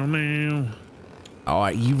 bam, now. All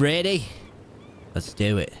right, you ready? Let's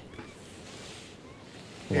do it.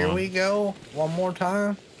 Here we go. One more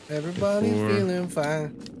time. Everybody's feeling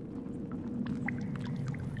fine.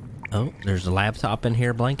 Oh, there's a laptop in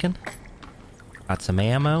here blinking. Got some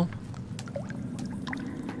ammo.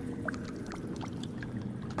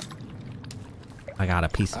 I got a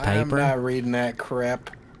piece of paper. I'm not reading that crap.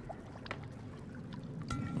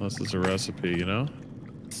 Unless it's a recipe, you know?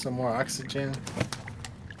 Some more oxygen.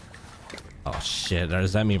 Oh shit,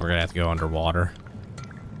 does that mean we're gonna have to go underwater?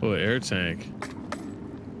 Oh, air tank.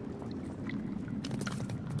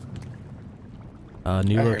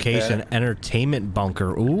 New location, entertainment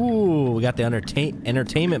bunker. Ooh, we got the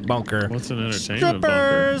entertainment bunker. What's an entertainment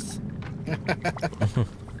bunker? Strippers!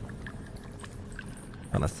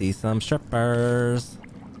 Wanna see some strippers?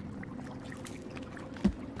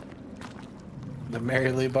 The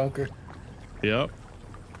Mary Lee bunker. Yep.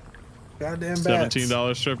 Goddamn bats.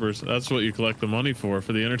 $17 strippers. That's what you collect the money for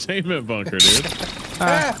the entertainment bunker, dude.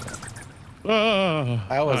 Oh,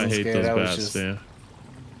 I wasn't hate scared. those I was bats, just... Dan.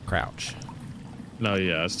 Crouch. No,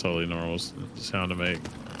 yeah, it's totally normal sound to make.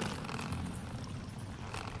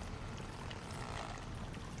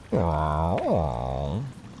 Oh,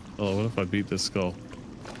 Oh, what if I beat this skull?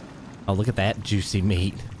 oh, look at that juicy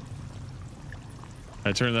meat.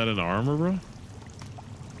 I turn that into armor, bro?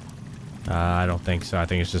 I don't think so. I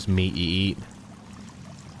think it's just meat you eat.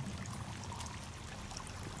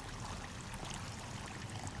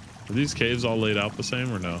 Are these caves all laid out the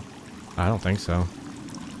same or no? I don't think so.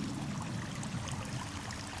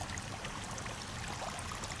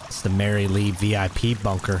 It's the Mary Lee VIP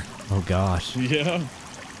bunker. Oh gosh. Yeah.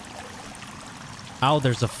 Oh,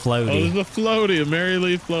 there's a floaty. Oh, there's a floaty, a Mary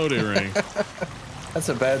Lee floaty ring. That's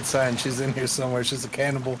a bad sign. She's in here somewhere. She's a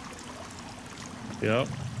cannibal. Yep.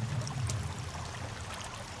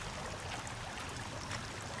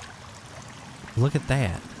 Look at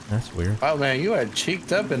that. That's weird. Oh man, you are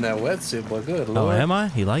cheeked up in that wetsuit, boy. Good Oh, lord. am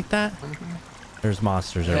I? You like that? There's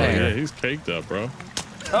monsters over Oh, here. yeah, he's caked up, bro.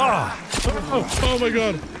 Ah! Oh my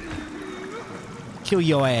god. Kill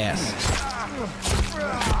your ass.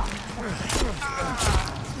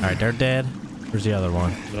 All right, they're dead. Where's the other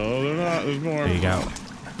one? No, they're not. There's more. There you go.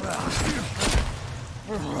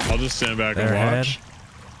 I'll just stand back They're and watch.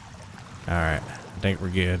 All right, I think we're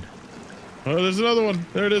good. Oh, there's another one.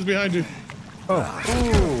 There it is behind you.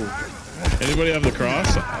 Ooh. Anybody have the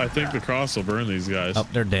cross? I think the cross will burn these guys. Oh,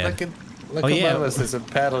 they're dead. Look Oh, above yeah. us. There's a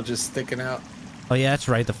paddle just sticking out. Oh yeah, that's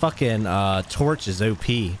right. The fucking torch is OP.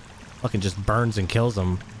 Fucking just burns and kills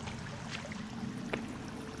them.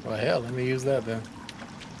 Well, hell, let me use that then.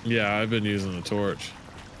 Yeah, I've been using the torch.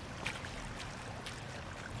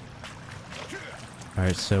 All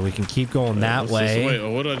right, so we can keep going that What's way. this?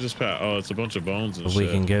 Wait, what did I just pass? Oh, it's a bunch of bones and But shit. we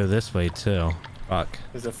can go this way too. Fuck.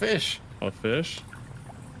 There's a fish. A fish?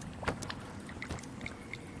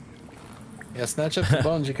 Yeah, snatch up the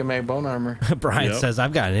bones. You can make bone armor. Brian Yep. says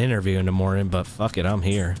I've got an interview in the morning, but fuck it, I'm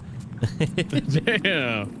here.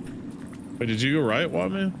 Damn. Wait, did you go right,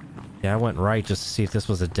 WildMan? Yeah, I went right just to see if this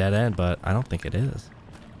was a dead end, but I don't think it is.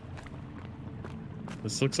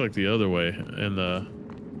 This looks like the other way in the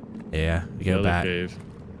Yeah, you go other back. cave.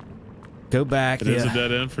 Go back. It is a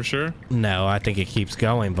dead end for sure. No, I think it keeps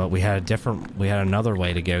going, but we had another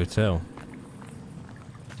way to go too.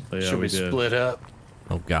 Oh, yeah, Should we did. split up?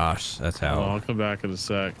 Oh gosh, that's Oh, how I'll come back in a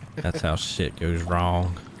sec. that's how shit goes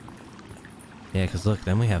wrong. Yeah, cause look,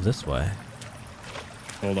 then we have this way.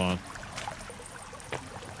 Hold on.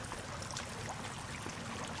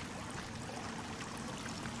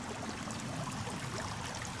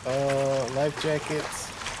 Life jackets.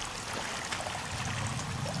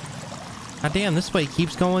 God damn, this way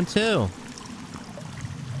keeps going too.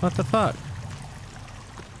 What the fuck?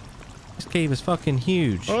 This cave is fucking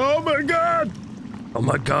huge. Oh my god! Oh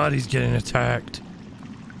my god, he's getting attacked.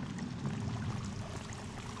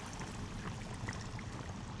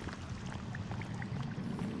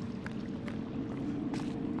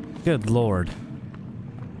 Good lord.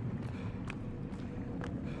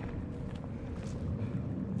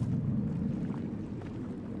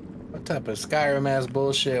 What type of Skyrim ass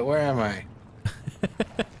bullshit? Where am I?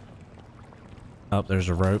 Oh, there's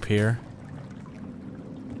a rope here.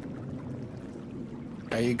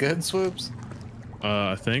 Are you good, Swoops?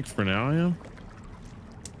 I think for now I am.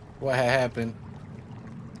 What happened?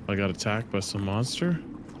 I got attacked by some monster.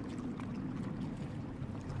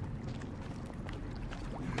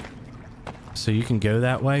 So you can go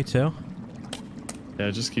that way too? Yeah,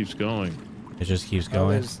 it just keeps going. It just keeps Oh, going.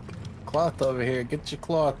 there's cloth over here. Get your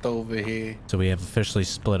cloth over here. So we have officially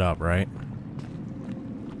split up, right?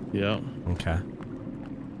 Yeah. Okay.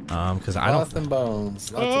 Because I don't. Cloth and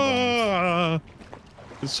bones. Lots of bones.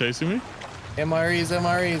 It's chasing me?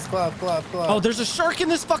 MREs, cloth, cloth, cloth. Oh, there's a shark in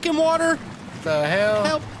this fucking water! The hell?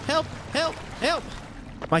 Help! Help! Help! Help!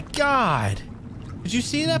 My God! Did you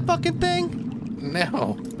see that fucking thing?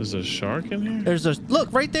 No. There's a shark in here? There's a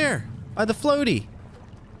look right there by the floaty.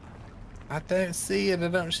 I don't see it. I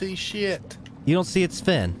don't see shit. You don't see its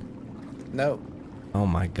fin. No. Oh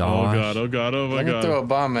my Oh God! god, oh god, oh my Let me god. throw a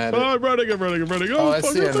bomb at it. Oh, I'm running, I'm running, I'm running. Oh, I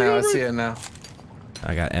fuck, see it fuck, now. I fuck. see it now.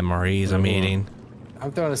 I got MREs. I'm eating.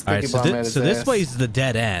 I'm throwing a All sticky right, so bomb at his this ass. way's the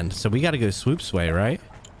dead end. So we got to go Swoop's way, right?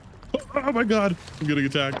 Oh my god, I'm getting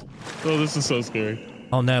attacked. Oh, this is so scary.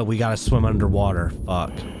 Oh no, we got to swim underwater.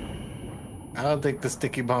 Fuck. I don't think the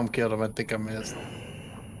sticky bomb killed him. I think I missed.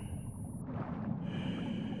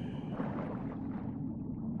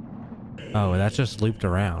 Oh, that just looped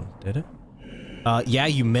around, did it? Yeah,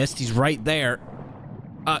 you missed. He's right there.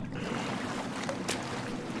 I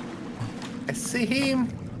see him.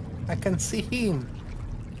 I can see him.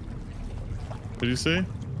 Did you see?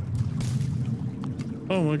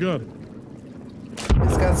 Oh my god.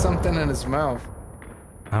 He's got something in his mouth.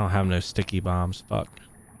 I don't have no sticky bombs. Fuck.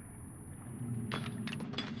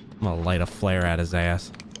 I'm gonna light a flare at his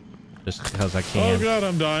ass. Just because I can. Oh god,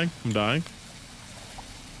 I'm dying. I'm dying.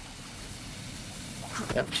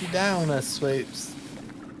 Kept you down, Swoops.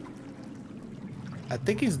 I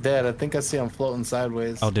think he's dead. I think I see him floating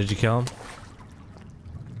sideways. Oh, did you kill him?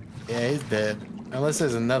 Yeah, he's dead. Unless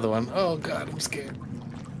there's another one. Oh god, I'm scared.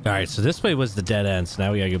 Alright, so this way was the dead end, so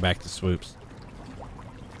now we gotta go back to Swoops.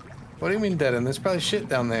 What do you mean dead end? There's probably shit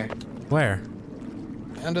down there. Where?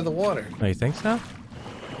 Under the water. Oh, you think so?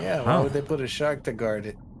 Yeah, why Oh. would they put a shark to guard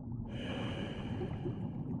it?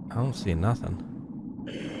 I don't see nothing.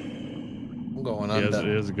 I'm going He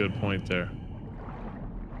under. has a good point there.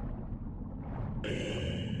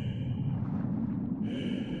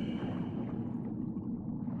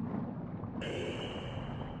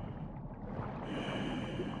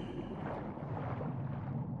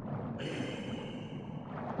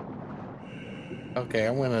 Okay,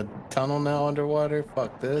 I'm gonna tunnel now underwater.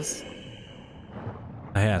 Fuck this.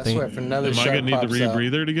 Hey, I I swear, think if another Am I shark gonna need the pops out,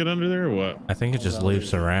 rebreather to get under there or what? it just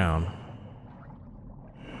loops around.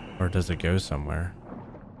 Or does it go somewhere?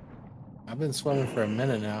 I've been swimming for a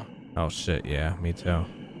minute now. Oh shit, yeah, me too.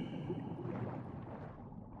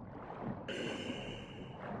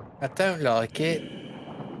 I don't like it.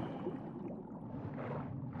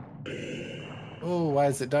 Oh, why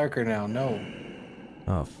is it darker now? No.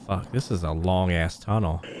 Oh fuck, this is a long ass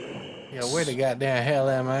tunnel. Yeah, where the goddamn hell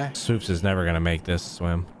am I? Swoops is never gonna make this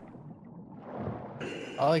swim.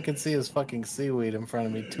 All I can see is fucking seaweed in front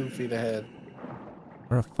of me, 2 feet ahead.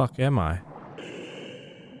 Where the fuck am I?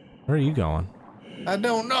 Where are you going? I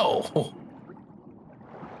don't know.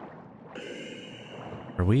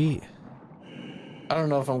 Are we? I don't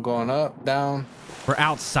know if I'm going up, down. We're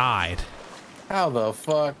outside. How the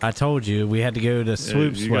fuck? I told you we had to go to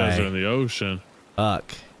Swoop's You guys are in way. the ocean.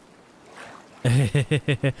 Fuck.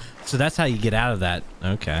 So that's how you get out of that.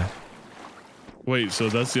 Okay. Wait, so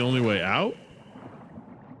that's the only way out?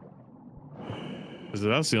 Because if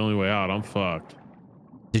that's the only way out, I'm fucked.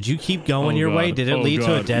 Did you keep going Oh, your way? God. Did it Oh, lead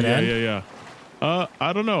to a God. dead end? Yeah.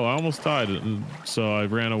 I don't know. I almost died, and so I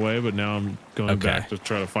ran away, but now I'm going Okay. back to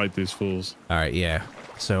try to fight these fools. All right, yeah.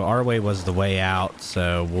 So our way was the way out,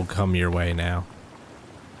 so we'll come your way now.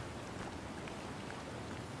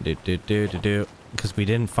 Because we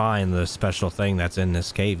didn't find the special thing that's in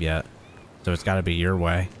this cave yet. So it's got to be your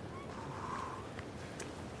way.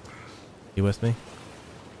 You with me?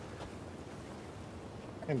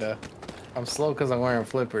 Kinda. I'm slow because I'm wearing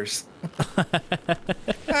flippers.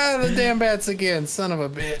 The damn bats again, son of a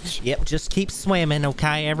bitch. Yep, just keep swimming,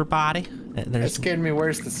 okay, everybody? That scared me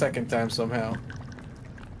worse the second time somehow.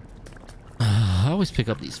 I always pick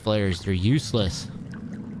up these flares. They're useless.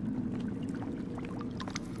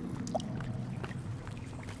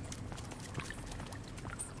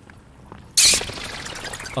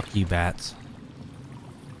 Fuck you, bats.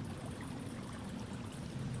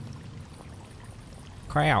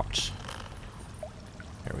 Crouch.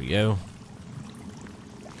 There we go.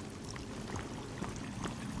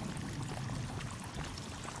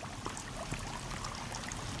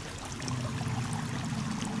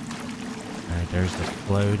 Alright, there's the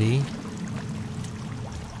floaty.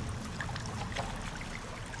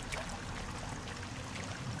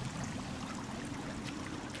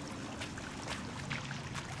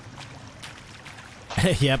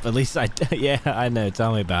 Yep, at least yeah, I know.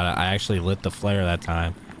 Tell me about it. I actually lit the flare that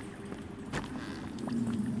time.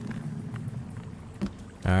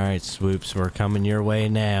 All right, Swoops, we're coming your way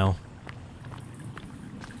now.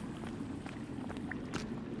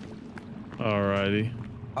 Alrighty.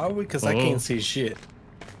 Are we? Because I can't see shit.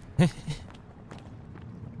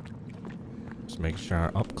 Just make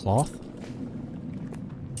sure. Up cloth.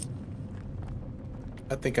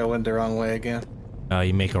 I think I went the wrong way again.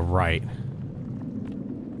 You make a right.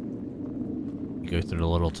 You go through the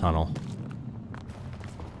little tunnel.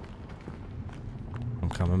 I'm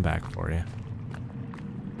coming back for you.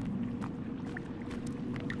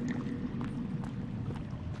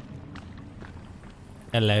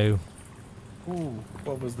 Hello. Ooh,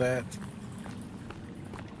 what was that?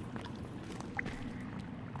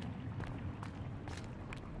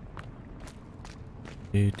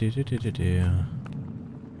 Do.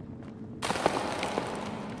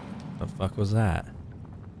 The fuck was that?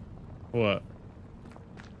 What?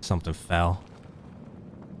 Something fell.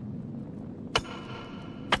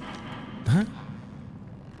 Huh?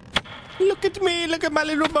 Look at me, look at my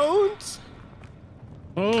little bones.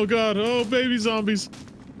 Oh god, oh baby zombies.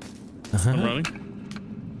 I'm running.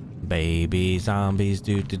 Baby zombies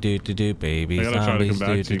do baby I gotta try to come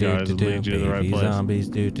back to you guys and lead you to the right place. Zombies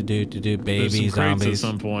do baby There's some crates zombies. at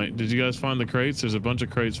some point. Did you guys find the crates? There's a bunch of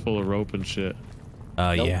crates full of rope and shit.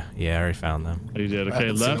 Nope. Yeah, I already found them. Oh, you did. I Okay,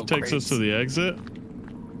 haven't seen left no takes us crates. to the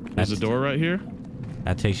exit. There's a door right here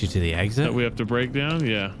That takes you to the exit? that we have to break down.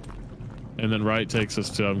 Yeah. And then right takes us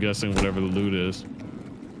to, I'm guessing, whatever the loot is.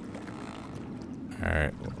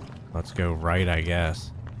 Alright, let's go right, I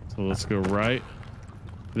guess. So let's go right.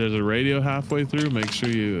 There's a radio halfway through. Make sure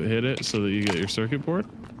you hit it so that you get your circuit board.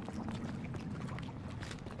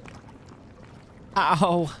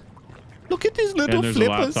 Ow! Look at these little And there's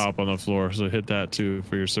flippers. a laptop on the floor, so hit that too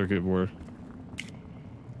for your circuit board.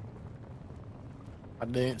 I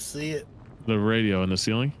didn't see it. The radio in the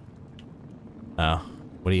ceiling. Oh,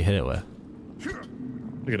 what do you hit it with?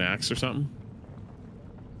 Like an axe or something.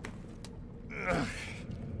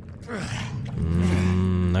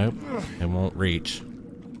 Nope, it won't reach.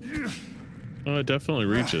 Oh, it definitely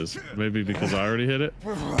reaches. Maybe because I already hit it.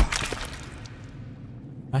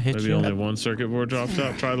 I hit Maybe you. only one circuit board drops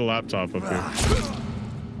out. Try the laptop up here.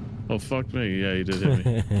 Oh, fuck me. Yeah, you did hit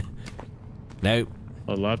me. Nope.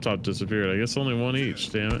 Oh, the laptop disappeared. I guess only one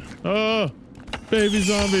each. Damn it. Oh, baby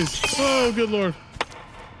zombies. Oh, good lord.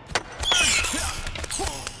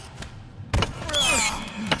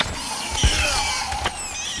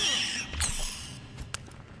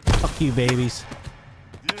 Fuck you, babies.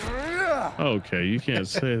 Okay, you can't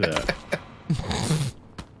say that.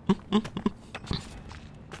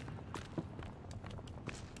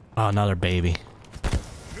 Oh, another baby.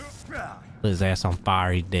 Lit his ass on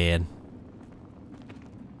fire, he's dead.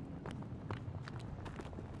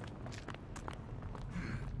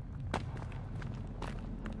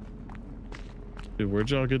 Dude, where'd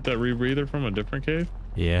y'all get that rebreather from? A different cave?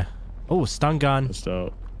 Yeah. Oh, stun gun. That's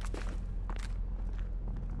dope.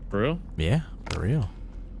 For real? Yeah, for real.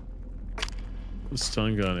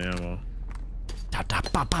 Stun gun ammo. Da, da,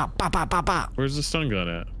 ba, ba, ba, ba, ba, ba. Where's the stun gun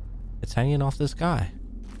at? It's hanging off this guy.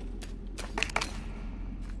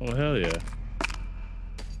 Oh, hell yeah.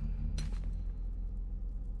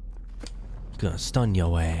 Gonna stun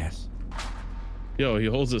your ass. Yo, he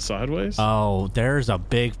holds it sideways? Oh, there's a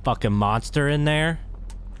big fucking monster in there.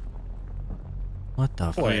 What the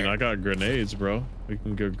I fuck? mean, I got grenades, bro. We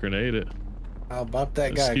can go grenade it. I'll bop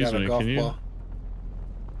that guy. Excuse Got me, a golf can you- ball.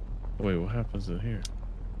 Wait, what happens in here?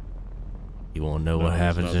 You won't know No, what there's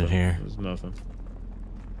happens in nothing. here. There's nothing.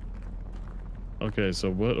 Okay, so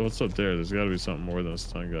what's up there? There's got to be something more than a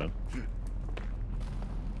stun gun.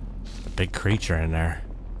 A big creature in there.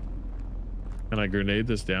 Can I grenade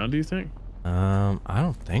this down, do you think? I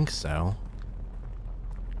don't think so.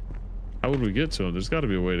 How would we get to him? There's got to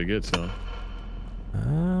be a way to get to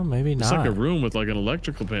him. Maybe It's not. like a room with like an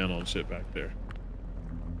electrical panel and shit back there.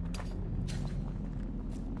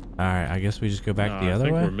 Alright, I guess we just go back Nah, the I other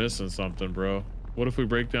think way. we're missing something, bro. What if we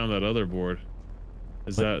break down that other board?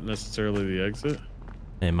 Is that necessarily the exit?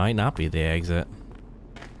 It might not be the exit.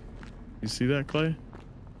 You see that, Clay?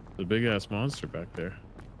 The big ass monster back there.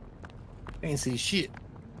 Ain't see shit.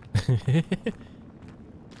 It's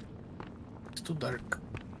too dark.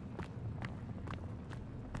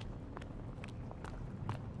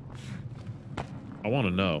 I want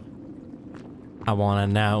to know. I want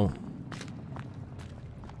to know.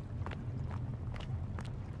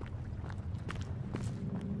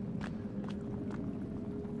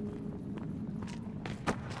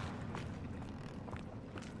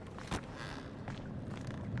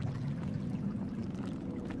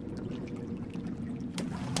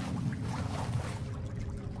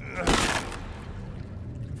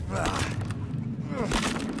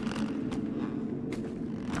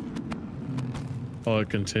 Oh, it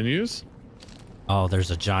continues? Oh,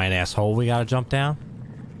 there's a giant ass hole we gotta jump down?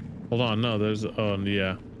 Hold on, no, there's, oh,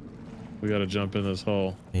 yeah. We gotta jump in this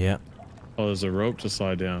hole. Yep. Oh, there's a rope to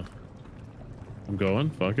slide down. I'm going,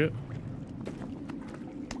 fuck it.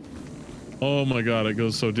 Oh my god, it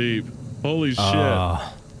goes so deep. Holy shit.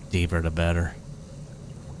 Deeper the better.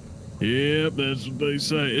 Yep, that's what they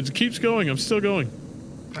say. It keeps going, I'm still going.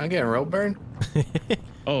 I'm getting rope burn.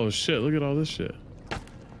 Oh shit, look at all this shit.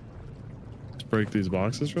 Let's break these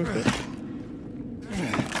boxes real quick.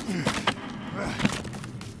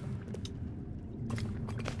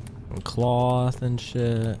 Some cloth and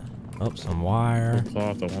shit. Oh, some wire.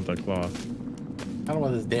 Cloth, I want that cloth. I don't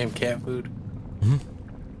want this damn cat food.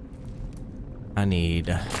 I need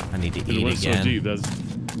to It eat went again. so deep, that's...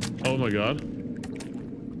 Oh my god.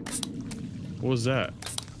 What was that?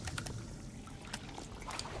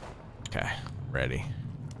 Okay, ready.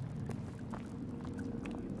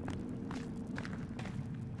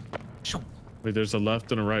 Wait, there's a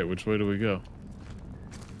left and a right. Which way do we go?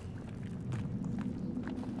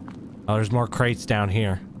 Oh, there's more crates down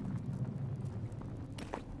here.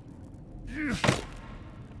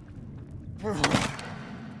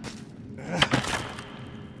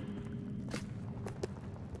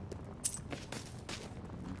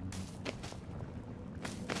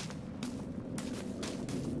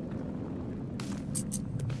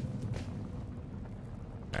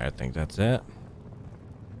 I think that's it.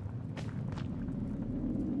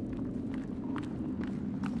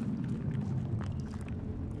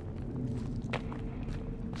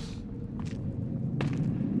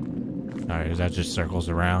 Alright, is that just circles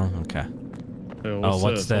around? Okay. Hey,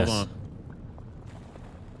 What's this? Hold on.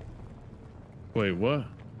 Wait, what?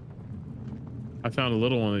 I found a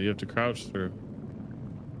little one that you have to crouch through.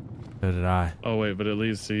 So did I. Oh wait, but it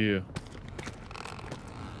leads to you.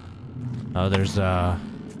 Oh, there's a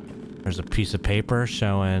piece of paper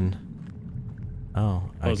showing. Oh,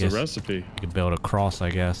 I it's guess a recipe. you could build a cross, I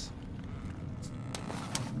guess.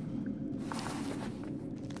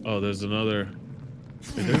 Oh, there's another.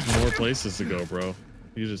 Wait, there's more places to go, bro.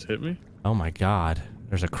 You just hit me? Oh my god.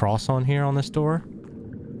 There's a cross on here on this door?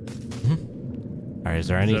 Alright, is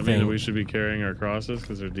there Does anything... that mean that we should be carrying our crosses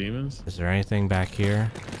because they're demons? Is there anything back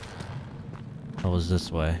here? What was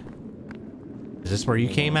this way? Is this where you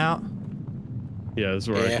came out? Yeah, this is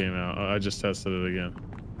where Yeah. I came out. I just tested it again.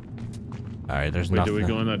 Alright, there's Wait, nothing. do we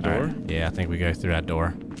go in that door? Alright, yeah, I think we go through that door.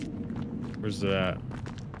 Where's that?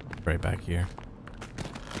 Right back here.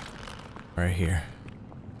 Right here.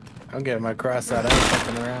 I'm getting my cross out. I'm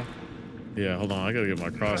fucking around. Yeah, hold on. I gotta get my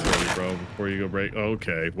cross ready, bro, before you go break.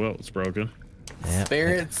 Okay, well, it's broken. Yep.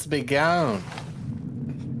 Spirits be gone.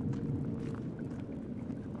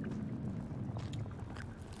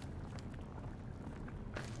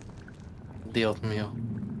 Deal with me. Alright,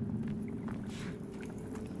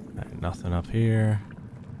 nothing up here.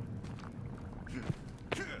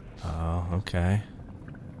 Oh, okay.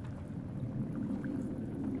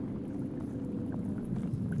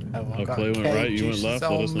 Oh, Clay went right, you went left.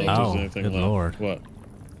 Let us know if Oh, there's anything good left. lord. What?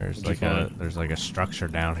 There's What'd you like find? there's like a structure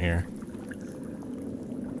down here.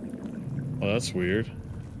 Oh, that's weird.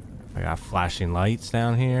 I got flashing lights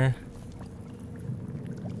down here.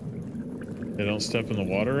 They don't step in the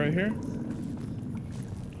water right here?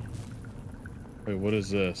 Wait, what is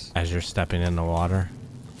this? As you're stepping in the water.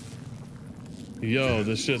 Yo,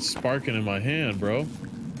 this shit's sparking in my hand, bro.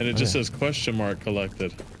 And it just Okay. says question mark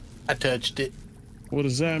collected. I touched it. What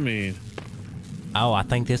does that mean? Oh, I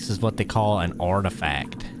think this is what they call an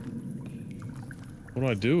artifact. What do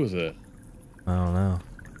I do with it? I don't know.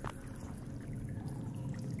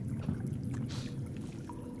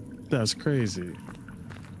 That's crazy.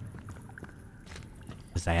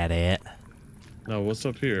 Is that it? No, what's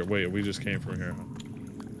up here? Wait, we just came from here.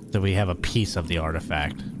 So we have a piece of the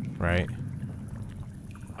artifact, right?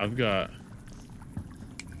 I've got...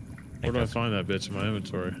 Where do I find that bitch in my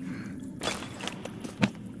inventory?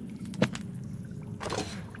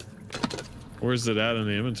 Where's it at in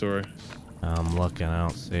the inventory? I'm looking, I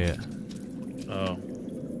don't see it. Oh.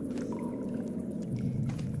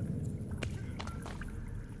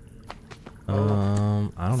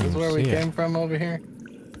 I don't This is even where we see it. came from over here.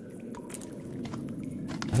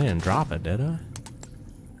 I didn't drop it, did I?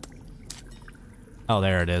 Oh,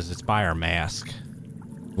 there it is. It's by our mask.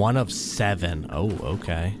 1 of 7. Oh,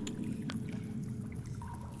 okay.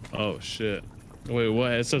 Oh, shit. Wait,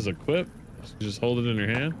 what? It says equip? You just hold it in your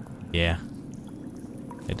hand? Yeah.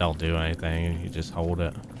 It don't do anything. You just hold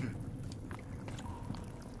it.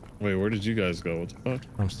 Wait, where did you guys go? What the fuck?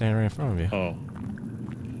 I'm standing right in front of you. Oh.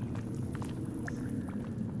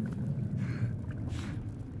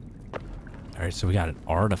 Alright, so we got an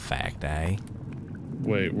artifact, eh?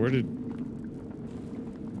 Wait, where did...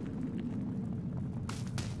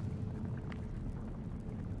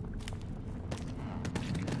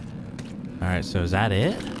 All right, so is that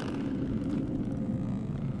it?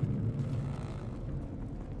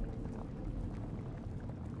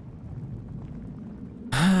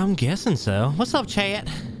 I'm guessing so. What's up, chat?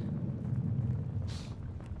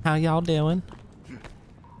 How y'all doing?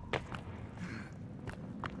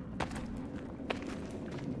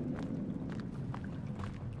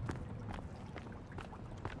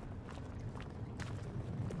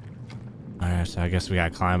 All right, so I guess we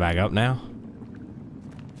gotta climb back up now.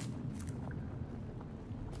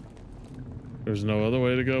 There's no other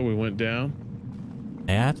way to go. We went down.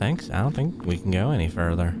 Yeah, I think so. I don't think we can go any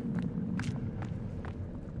further.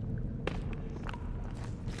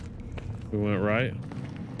 We went right.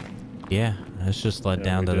 Yeah, it's just led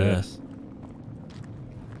down to we did. this.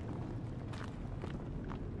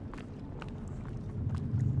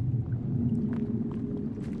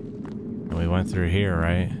 And we went through here,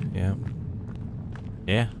 right? Yep.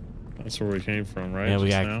 Yeah. That's where we came from, right? Yeah, we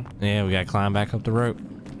Just got. now? Yeah, we got to climb back up the rope.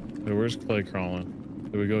 Hey, where's Clay crawling?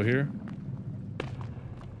 Did we go here?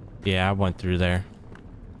 Yeah, I went through there.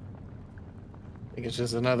 I think it's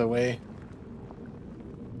just another way.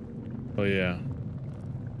 Oh yeah.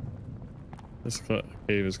 This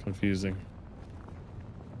cave is confusing.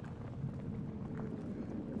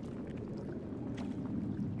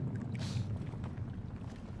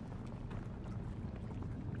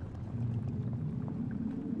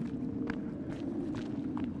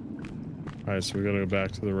 Alright, so we gotta go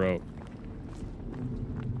back to the rope.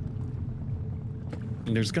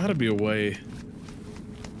 And there's gotta be a way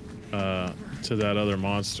to that other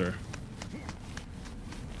monster.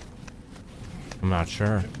 I'm not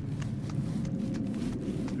sure.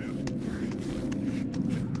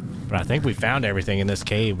 But I think we found everything in this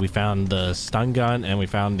cave. We found the stun gun and we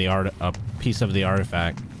found the a piece of the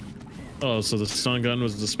artifact. Oh, so the stun gun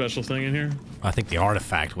was the special thing in here? I think the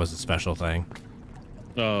artifact was a special thing.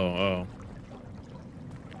 Oh.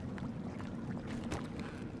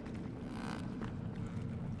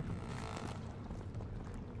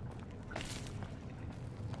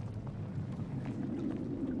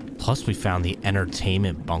 Plus, we found the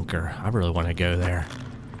entertainment bunker. I really want to go there.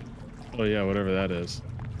 Oh yeah, whatever that is.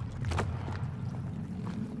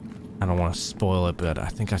 I don't want to spoil it, but I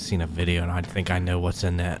think I've seen a video and I think I know what's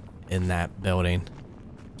in that building.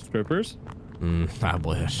 Strippers? I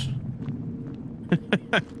wish.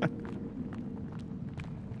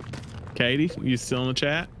 Katie, you still in the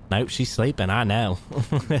chat? Nope, she's sleeping. I know.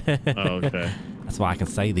 Oh, okay. That's why I can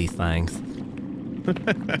say these things.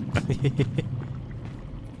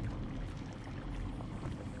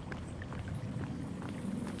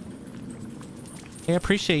 Hey, I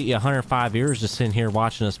appreciate you 105 viewers just sitting here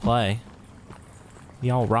watching us play.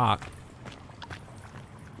 Y'all rock.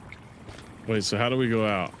 Wait, so how do we go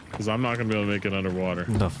out? Because I'm not going to be able to make it underwater.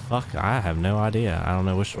 The fuck? I have no idea. I don't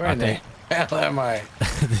know which way. Where the hell am I?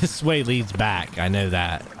 This way leads back. I know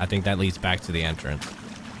that. I think that leads back to the entrance.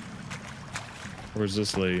 Where's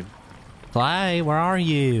this lead? Clay, where are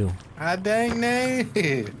you? Ah, dang, nay.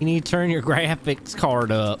 You need to turn your graphics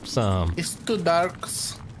card up some. It's too dark.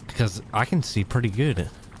 Because I can see pretty good.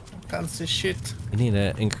 Can't see shit. You need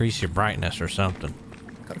to increase your brightness or something.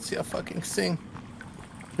 Can't see a fucking thing.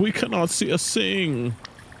 We cannot see a thing.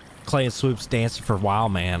 Clay and Swoop's dancing for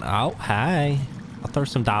WildMan. Oh, hi. I'll throw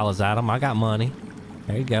some dollars at him. I got money.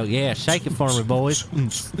 There you go. Yeah, shake it for me, boys.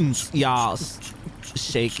 Y'all,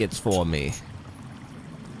 shake it for me.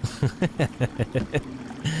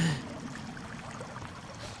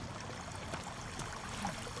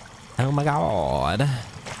 Oh my god.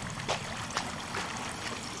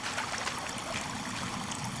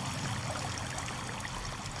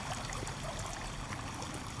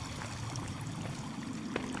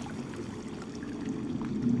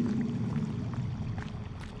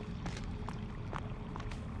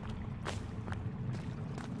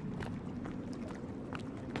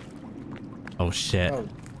 Oh shit. Oh,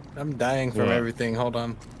 I'm dying from What? everything. Hold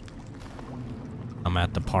on. I'm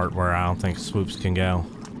at the part where I don't think Swoops can go.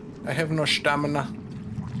 I have no stamina.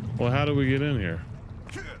 Well, how do we get in here?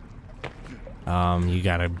 You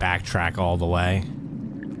gotta backtrack all the way.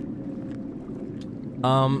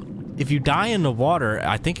 If you die in the water,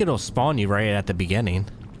 I think it'll spawn you right at the beginning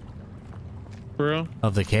For real?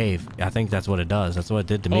 of the cave. I think that's what it does. That's what it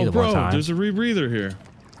did to me Oh, the one bro, time. there's a rebreather here.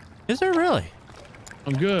 Is there really?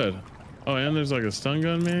 I'm good. Oh, and there's like a stun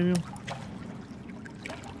gun manual?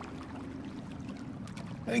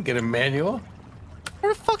 I didn't get a manual.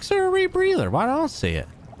 Where the fuck's there a rebreather? Why don't I see it?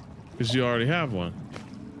 Because you already have one.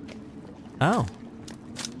 Oh.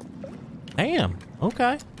 Damn.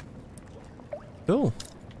 Okay. Cool.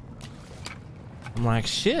 I'm like,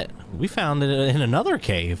 shit, we found it in another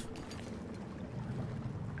cave.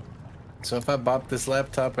 So if I bop this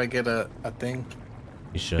laptop, I get a thing?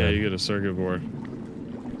 You should. Yeah, you get a circuit board.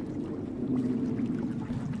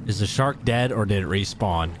 Is the shark dead or did it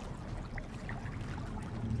respawn?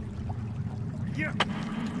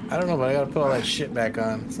 I don't know, but I gotta put all that shit back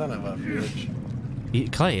on. Son of a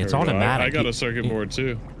bitch. Clay, it's There we go. automatic. I got a circuit board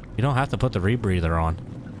too. You don't have to put the rebreather on.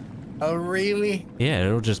 Oh, really? Yeah,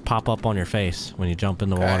 it'll just pop up on your face when you jump in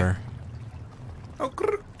the water. Oh,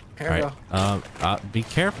 grr. Here All we right. go. Be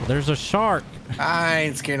careful. There's a shark. I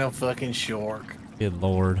ain't scared no fucking shark. Good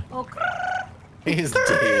lord. He's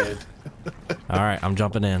dead. All right, I'm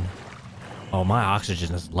jumping in. Oh, my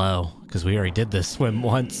oxygen is low because we already did this swim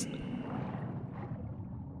once.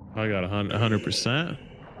 I got 100%.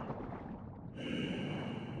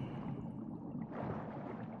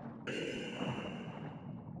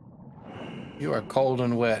 You are cold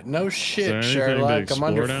and wet. No there shit, anything to Sherlock. I'm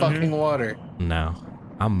under explore down fucking here? water. No,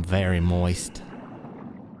 I'm very moist.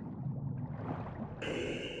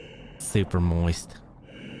 Super moist.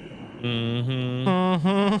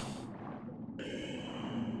 Mm-hmm.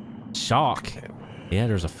 Shark. Yeah,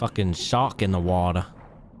 there's a fucking shark in the water.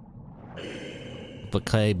 But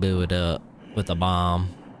Clay blew it up with a bomb.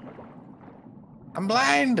 I'm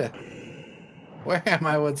blind. Where am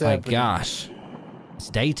I? What's My happening? gosh. It's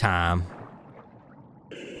daytime.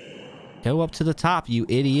 Go up to the top, you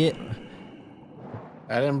idiot.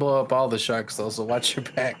 I didn't blow up all the sharks though, so watch your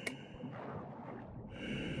back.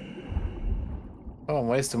 Oh, I'm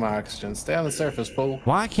wasting my oxygen. Stay on the surface, fool.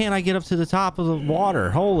 Why can't I get up to the top of the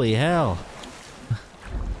water? Holy hell.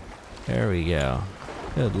 There we go.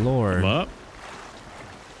 Good lord. Come up.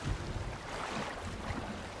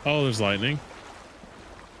 Oh, there's lightning.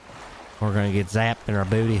 We're gonna get zapped in our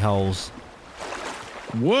booty holes.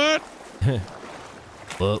 What?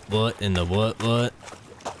 What in the what?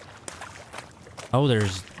 Oh,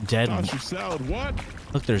 there's dead. Got you salad. What?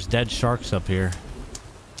 Look, there's dead sharks up here.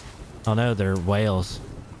 Oh no, they're whales.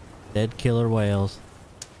 Dead killer whales.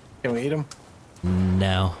 Can we eat them?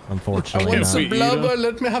 No, I unfortunately want not. some eat 'em? blubber.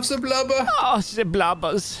 Let me have some blubber. Oh, the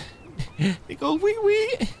blabbers. They go wee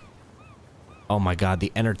wee. Oh my god,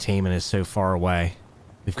 the entertainment is so far away.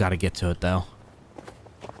 We've got to get to it though.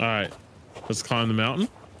 All right, let's climb the mountain,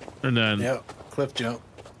 and then Yep. Cliff jump.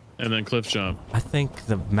 cliff jump. I think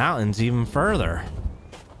the mountain's even further.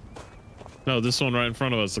 No, this one right in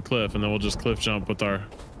front of us, the cliff, and then we'll just cliff jump with our.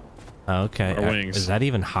 Okay. Our wings. Is that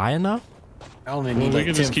even high enough? I only Well, need we like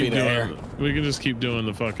can 10 just keep feet of air. doing. We can just keep doing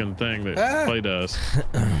the fucking thing that Ah. Clay does.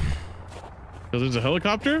 So there's a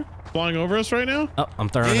helicopter flying over us right now. Oh, I'm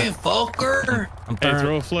throwing Hey, it. fucker! I'm Hey, throwing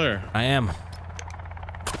throw a flare I am.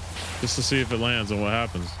 just to see if it lands and what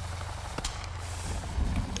happens.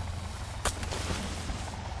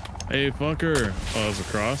 Hey, fucker. Oh, it's a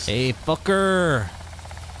cross. Hey, fucker.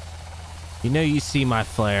 You know you see my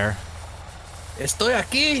flare. Estoy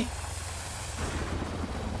aquí.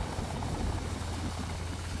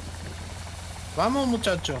 Vamos,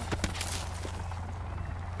 muchacho.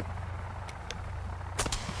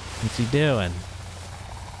 What's he doing?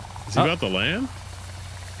 Is he about to land?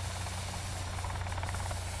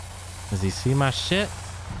 Does he see my shit?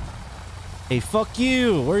 Hey, fuck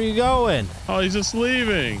you. Where are you going? Oh, he's just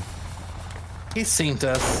leaving. He synced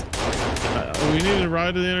us. We need to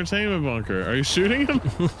ride to the entertainment bunker. Are you shooting him?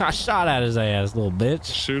 I shot at his ass, little bitch.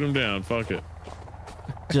 Shoot him down. Fuck it.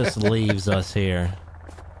 Just leaves us here.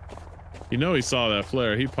 You know he saw that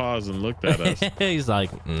flare. He paused and looked at us. He's like,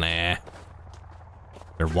 nah.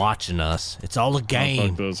 They're watching us. It's all a Oh, fuck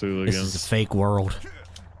game. those This is a hooligans. fake world.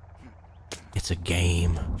 It's a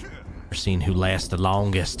game. We're seeing who lasts the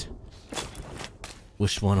longest.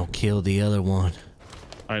 Which one will kill the other one?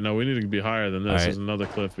 I know we need to be higher than this. Alright. There's another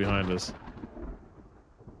cliff behind us.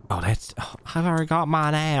 Oh, that's... Oh, I've already got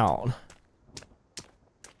mine out.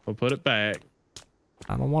 We'll put it back.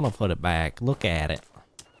 I don't want to put it back. Look at it.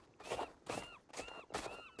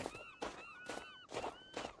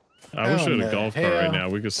 I wish we had Oh, a golf no. cart right Hell. now.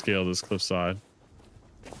 We could scale this cliffside.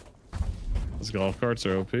 Those golf carts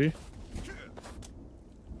are OP.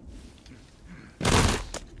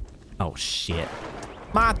 Oh, shit.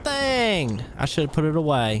 My thing! I should have put it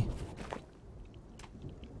away.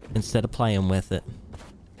 Instead of playing with it.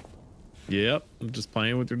 Yep, I'm just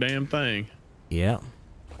playing with your damn thing. Yep.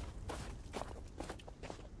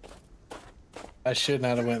 I should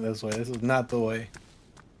not have went this way. This is not the way.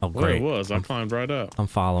 Oh, Well, great. it was. I climbed right up. I'm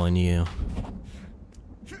following you.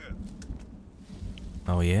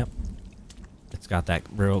 Oh, yep. It's got that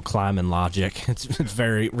real climbing logic. It's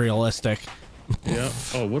very realistic. Yeah.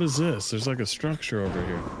 Oh, what is this? There's like a structure over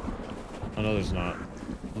here. Oh, no, there's not.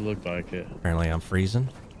 It looked like it. Apparently I'm freezing.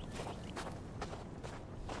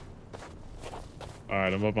 All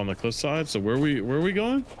right, I'm up on the cliffside. So where are we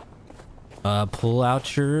going? Pull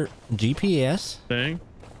out your GPS Thing.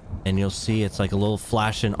 and you'll see it's like a little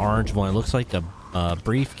flashing orange one. It looks like a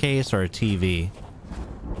briefcase or a TV.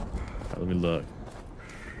 Let me look.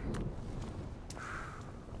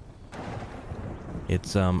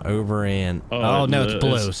 It's over in Oh, no, it's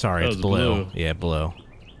blue. it's- Sorry, oh, it's it's blue. blue. Yeah, blue.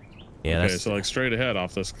 Yeah, Okay, that's so like straight ahead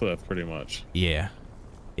off this cliff, pretty much. yeah.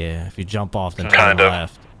 If you jump off, then Kind turn of.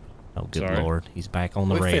 left. Oh, good Sorry. lord, he's back on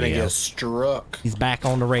the We're finna radio. get struck. He's back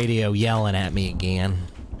on the radio, yelling at me again.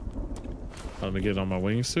 Let me get on my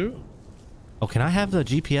wingsuit. Oh, can I have the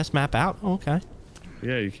GPS map out? Oh, okay,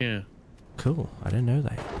 Yeah, you can. cool. I didn't know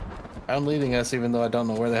that. I'm leading us, even though I don't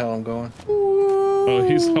know where the hell I'm going. Oh,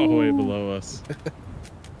 he's all the way below us.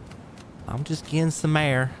 I'm just getting some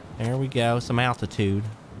air. There we go, some altitude.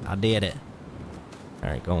 I did it. All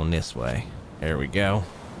right, going this way. There we go.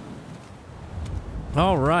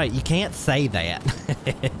 All right, you can't say that.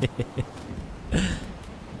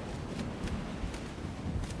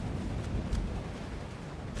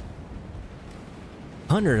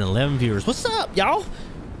 $111 viewers. What's up, y'all?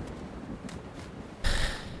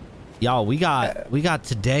 Y'all, we got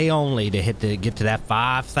today only to get to that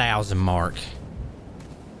 5,000 mark.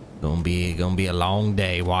 Gonna be a long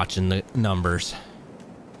day watching the numbers.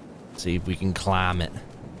 See if we can climb it.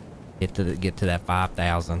 Get to that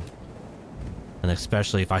 5,000. And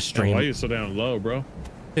especially if I stream. Why are you so down low, bro?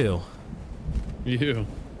 Who? You.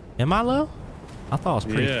 Am I low? I thought it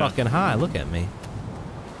was pretty Yeah. fucking high. Look at me.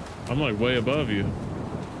 I'm like way above you.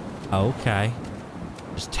 Okay.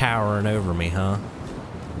 Just towering over me, huh?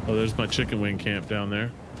 Oh, there's my chicken wing camp down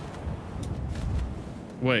there.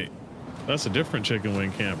 Wait, that's a different chicken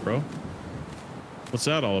wing camp, bro. What's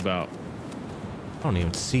that all about? I don't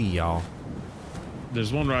even see y'all.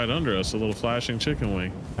 There's one right under us, a little flashing chicken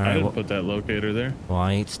wing. All I right, didn't well- put that locator there. Well,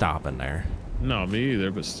 I ain't stopping there. No, me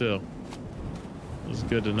either, but still. It's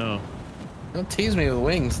good to know. Don't tease me with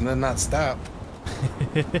wings and then not stop.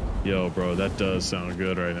 Yo, bro, that does sound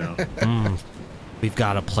good right now. We've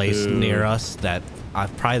got a place Dude. near us that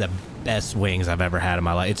probably the best wings I've ever had in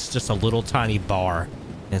my life. It's just a little tiny bar.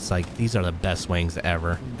 It's like, these are the best wings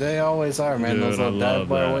ever. They always are, man. Dude, Those I little dive love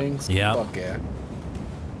bar that. wings. Yep. Fuck yeah.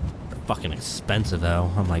 They're fucking expensive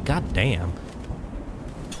though. I'm like, god damn.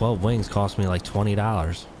 12 wings cost me like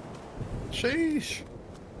 $20. Sheesh.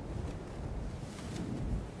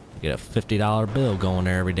 Get a $50 bill going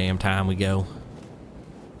there every damn time we go.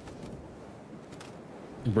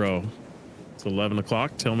 Bro, it's 11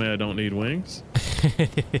 o'clock. Tell me I don't need wings.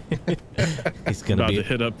 He's gonna About be to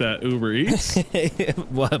hit up that Uber Eats.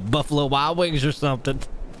 what, Buffalo Wild Wings or something?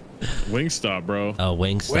 Wingstop, bro. Oh,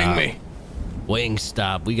 Wingstop. Wing me.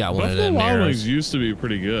 Wingstop. We got one of Buffalo them Wild arrows. Wings used to be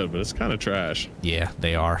pretty good, but it's kind of trash. Yeah,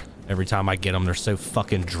 they are. Every time I get them, they're so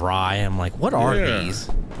fucking dry. I'm like, what are Yeah. these?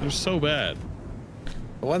 They're so bad.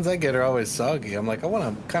 The ones I get are always soggy. I'm like, I want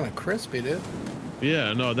them kind of crispy, dude.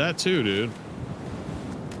 Yeah, no, that too, dude.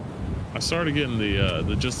 I started getting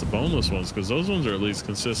the just the boneless ones because those ones are at least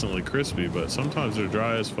consistently crispy, but sometimes they're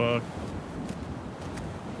dry as fuck.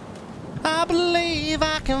 I believe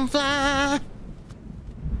I can fly.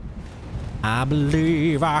 I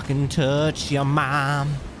believe I can touch your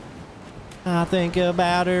mom. I think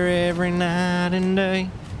about her every night and day.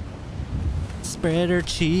 Spread her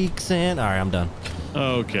cheeks and... All right, I'm done.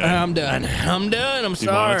 Okay. I'm done. I'm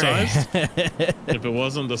sorry. Demonetized? If it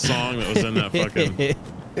wasn't the song that was in that fucking...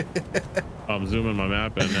 I'm zooming my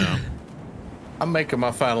map in now. I'm making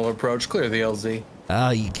my final approach. Clear the LZ. Oh,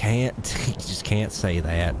 you can't. You just can't say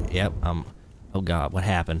that. Yep. Oh God, what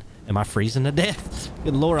happened? Am I freezing to death?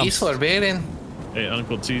 Good Lord. I'm Isla Beren. Hey,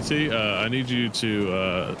 Uncle TT, I need you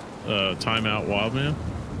to time out WildMan.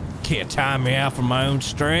 Can't time me out from my own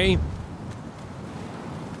stream.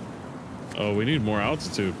 Oh, we need more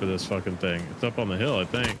altitude for this fucking thing. It's up on the hill, I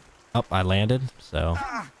think. Oh, I landed. So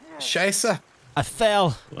Scheisse. I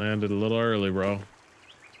fell. Landed a little early, bro. A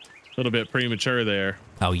little bit premature there.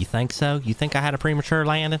 Oh, you think so? You think I had a premature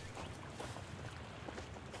landing?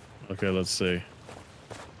 Okay, let's see.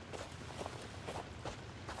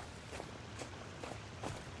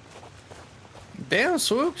 Damn,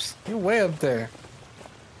 Swoops. You're way up there.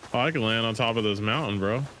 Oh, I can land on top of this mountain,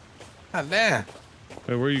 bro. God damn.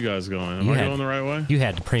 Hey, where are you guys going? Am You I had- going the right way? You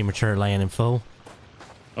had the premature landing, fool.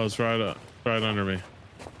 Oh, it's right up, right under me.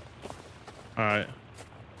 All right.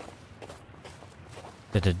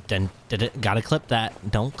 Gotta clip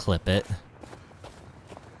that. Don't clip it.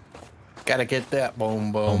 Gotta get that.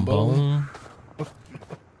 Boom, Boom, boom, boom. boom.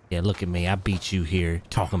 Yeah, look at me. I beat you here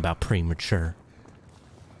talking about premature.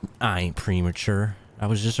 I ain't premature. I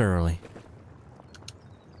was just early.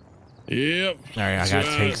 Yep. All right, I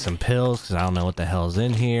gotta take some pills because I don't know what the hell's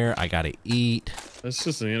in here. I gotta eat. That's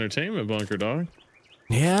just an entertainment bunker, dog.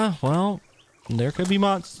 Yeah, well, there could be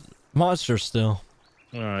monsters still.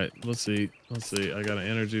 All right, let's see. Let's see. I got an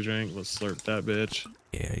energy drink. Let's slurp that bitch.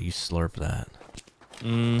 Yeah, you slurp that.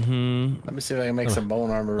 Mm-hmm. Let me see if I can make some bone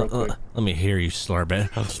armor real quick. Let me hear you slurp it.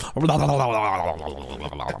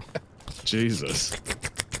 Jesus.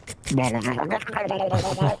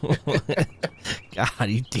 God,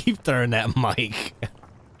 you deep throwing that mic.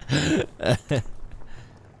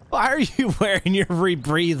 Why are you wearing your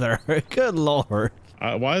rebreather? Good lord.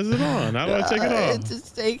 Why is it on? How do I take it off?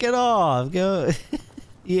 Just take it off. Go.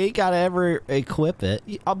 You ain't gotta ever equip it.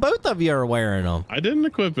 Both of you are wearing them. I didn't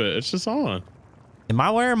equip it. It's just on. Am I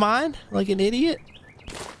wearing mine like an idiot?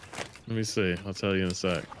 Let me see. I'll tell you in a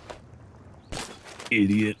sec.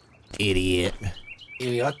 Idiot. Idiot.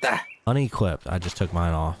 Idiota. Unequipped. I just took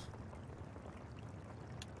mine off.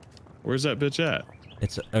 Where's that bitch at?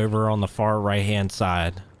 It's over on the far right hand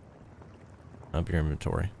side of your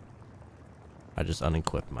inventory. I just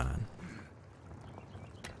unequipped mine.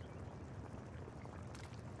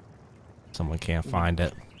 Someone can't find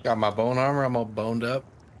it. Got my bone armor. I'm all boned up.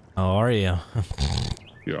 Oh, are you?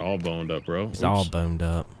 You're all boned up, bro. It's all boned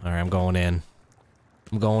up. All right, I'm going in.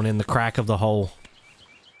 I'm going in the crack of the hole.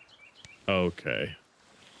 Okay.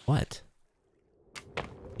 What?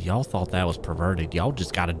 Y'all thought that was perverted. Y'all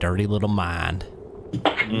just got a dirty little mind.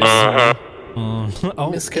 Oh,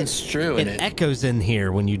 Misconstruing it echoes in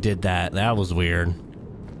here when you did that. That was weird.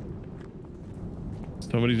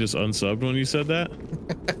 Somebody just unsubbed when you said that?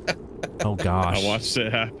 Oh gosh. I watched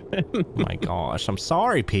it happen. Oh my gosh. I'm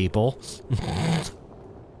sorry, people.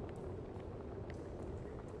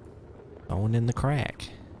 Going in the crack.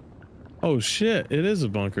 Oh shit, it is a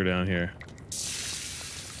bunker down here.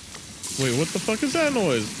 Wait, what the fuck is that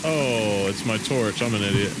noise? Oh, it's my torch. I'm an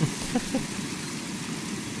idiot.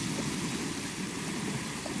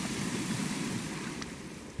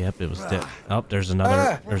 Yep, it was dead. Oh, there's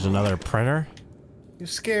another printer. You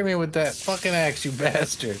scared me with that fucking axe, you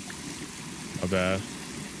bastard. My bad.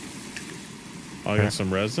 I got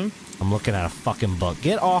some resin. I'm looking at a fucking book.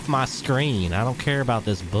 Get off my screen. I don't care about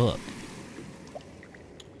this book.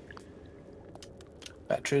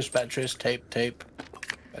 Batteries, tape.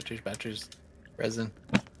 Batteries, resin.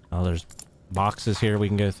 Oh, there's boxes here we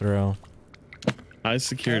can go through. High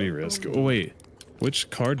security risk. Oh, wait. Which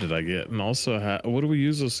card did I get? And also, what do we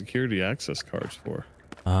use those security access cards for?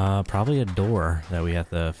 Probably a door that we have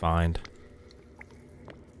to find.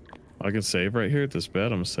 I can save right here at this bed.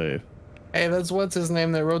 I'm gonna save. Hey, that's what's his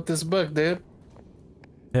name that wrote this book, dude.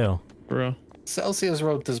 Who? Bro. Celsius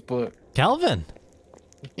wrote this book. Kelvin.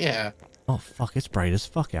 Yeah. Oh fuck! It's bright as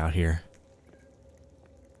fuck out here.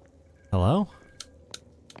 Hello?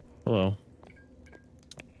 Hello.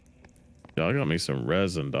 Y'all got me some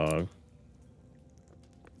resin, dog.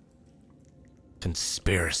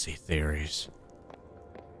 Conspiracy theories.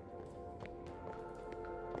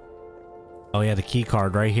 Oh yeah, the key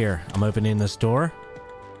card right here. I'm opening this door.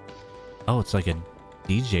 Oh, it's like a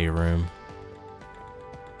DJ room.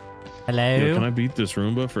 Hello? Yo, can I beat this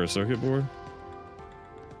Roomba for a circuit board?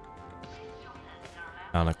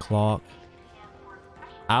 Found a clock.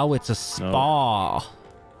 Oh, it's a spa. No.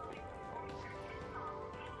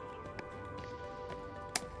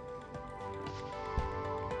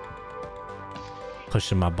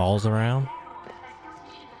 Pushing my balls around.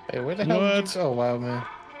 Hey, where the hell did you go, WildMan?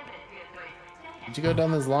 Did you go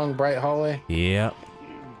down this long, bright hallway? Yep.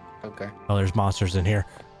 Okay. Oh, there's monsters in here.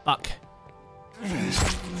 Fuck. Wait,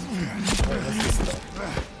 what's this stuff?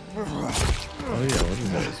 Oh yeah, what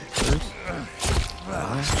is that?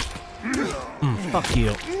 Fuck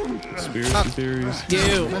you. Conspiracy theories.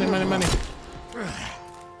 You. Money.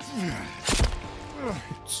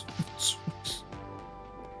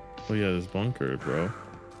 Oh yeah, this bunker, bro.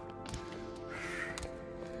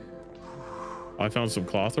 I found some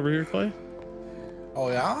cloth over here, Clay. Oh,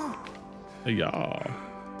 yeah? Hey, y'all.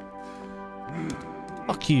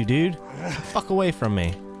 Fuck you, dude. Fuck away from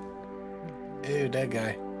me. Dude, that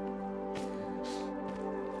guy.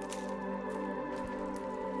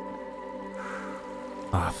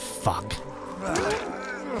 Ah, fuck.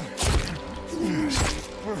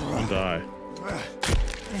 Don't die.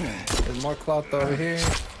 There's more cloth over here.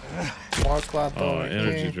 More cloth over here.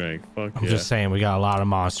 Energy drink. Fuck I'm yeah. just saying, we got a lot of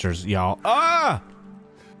monsters, y'all. Ah!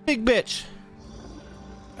 Big bitch.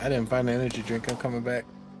 I didn't find an energy drink. I'm coming back.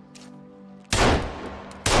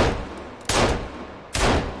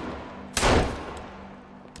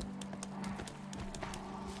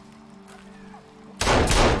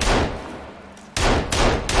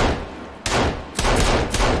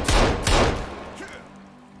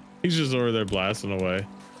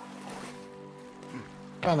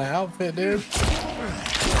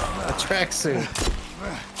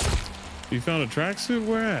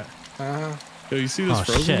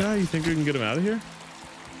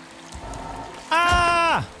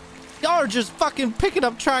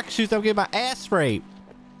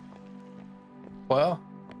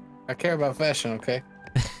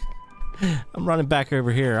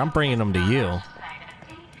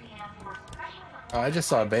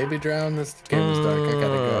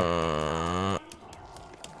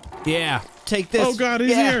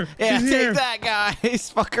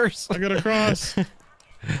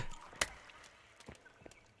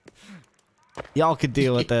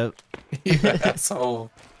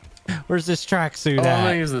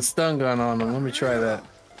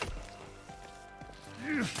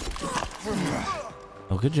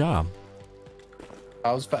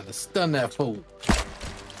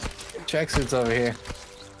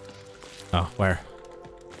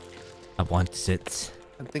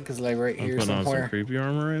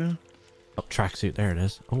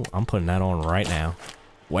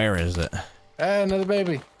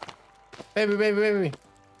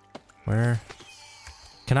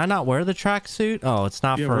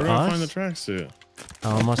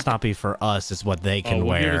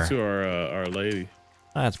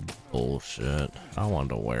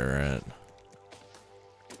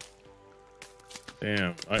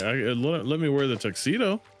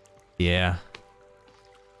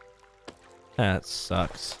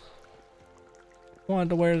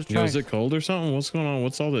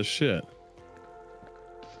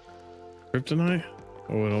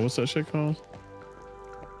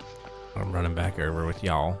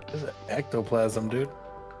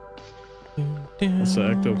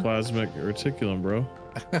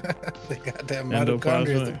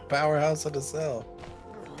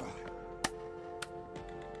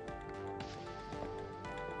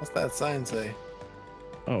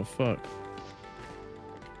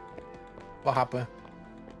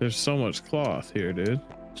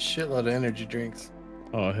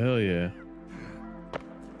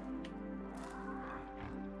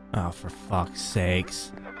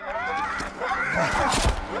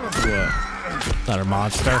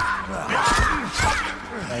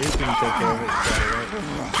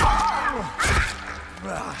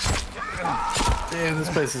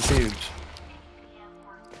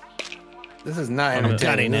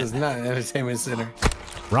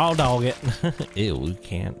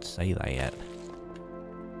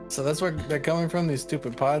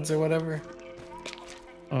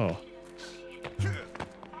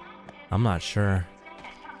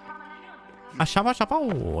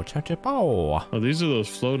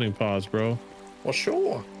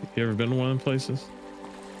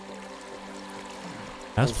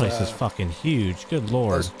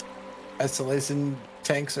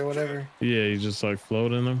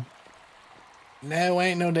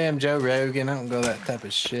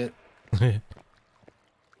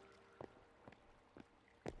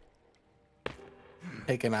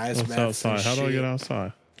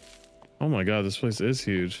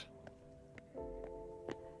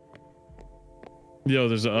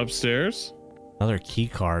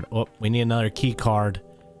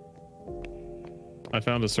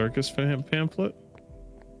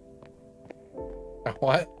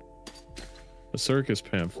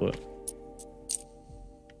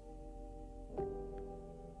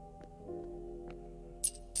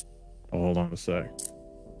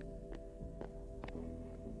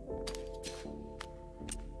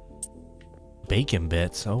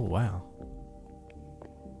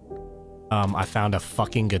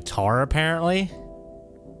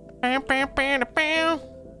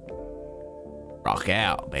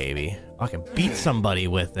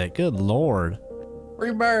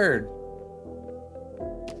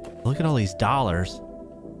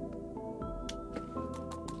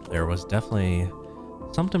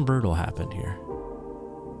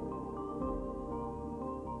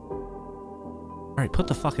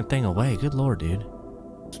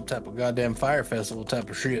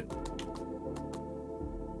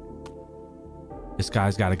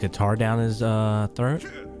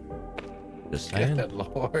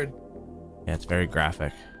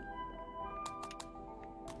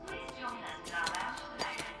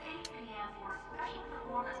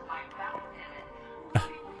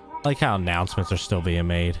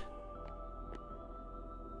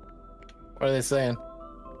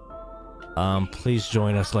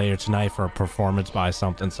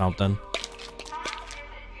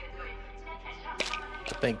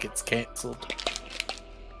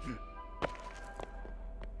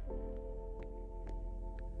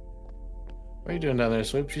 What are you doing down there,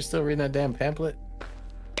 Swoops? You still reading that damn pamphlet?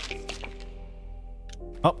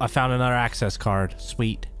 Oh, I found another access card.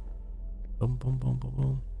 Sweet. Boom, boom, boom, boom,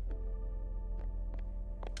 boom.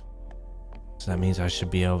 So that means I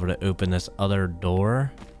should be able to open this other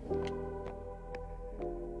door.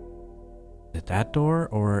 Is it that door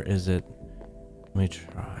or is it... Let me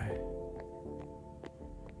try.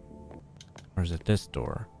 Or is it this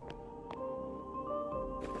door?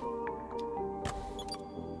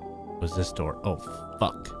 Was this door? Oh,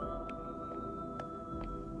 fuck.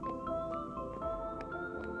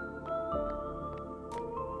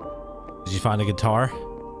 Did you find a guitar?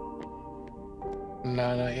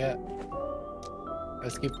 No, not yet.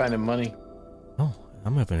 Let's keep finding money. Oh,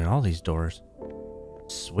 I'm opening all these doors.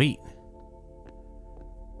 Sweet.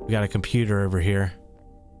 We got a computer over here.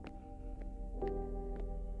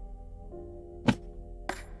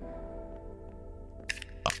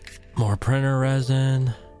 More printer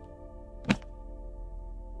resin.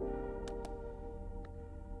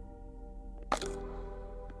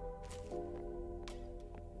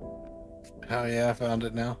 Oh yeah, I found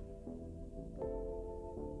it now.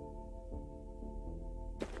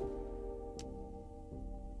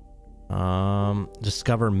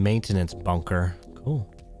 Discover maintenance bunker. Cool.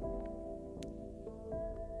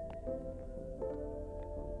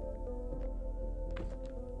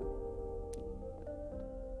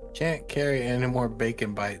 Can't carry any more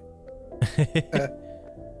bacon bite. I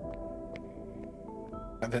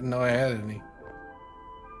didn't know I had any.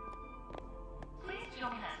 Please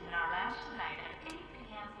join us in our lounge tonight at 8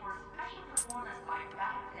 p.m. for a special performance by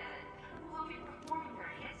Rapid, who will be performing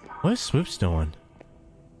their hit song. What is Swoops doing?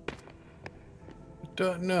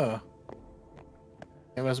 Don't know.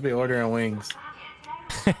 They must be ordering wings.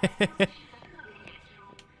 You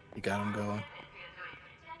got them going.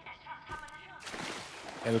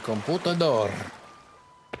 El computador.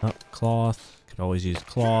 Oh, cloth. Could always use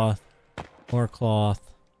cloth. More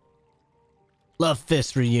cloth. Love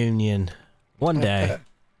Fist reunion. One day.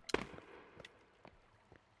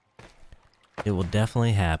 It will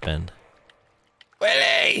definitely happen.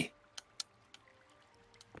 Willie!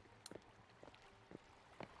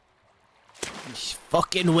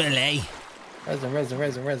 Fucking Willie.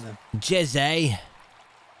 Resin. Jizzy.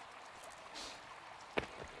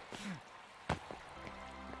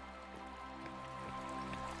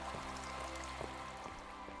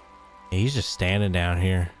 He's just standing down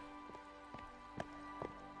here.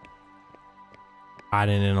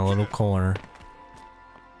 Hiding in a little corner.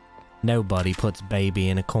 Nobody puts baby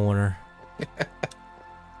in a corner.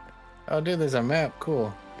 Oh, dude, there's a map.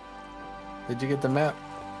 Cool. Did you get the map?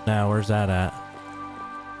 Now, where's that at?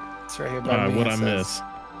 It's right here by me. What'd it I says. miss?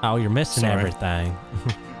 Oh, you're missing Sorry. everything.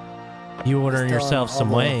 You ordering Just telling yourself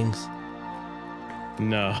some all the- wings.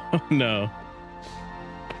 No, no.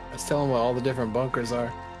 Let's tell them what all the different bunkers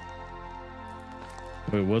are.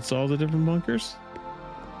 Wait, what's all the different bunkers?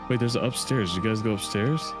 Wait, there's upstairs. You guys go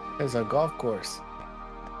upstairs? There's a golf course.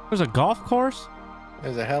 There's a golf course?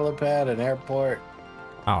 There's a helipad, an airport.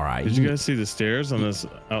 All right. Did you guys see the stairs on this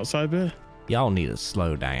outside bit? Y'all need to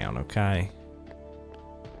slow down, okay?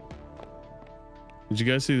 Did you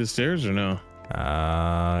guys see the stairs or no?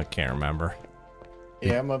 Can't remember.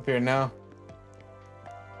 Yeah, I'm up here now.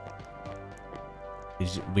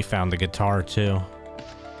 We found the guitar too.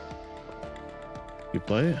 You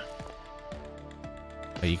play it?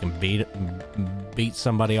 So you can beat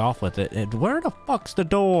somebody off with it. And where the fuck's the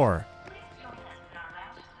door?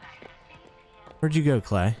 Where'd you go,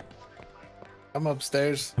 Clay? I'm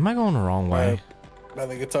upstairs Am I going the wrong way? by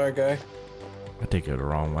the guitar guy. I did go the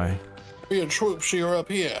wrong way. Me and Swoops, you're up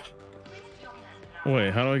here.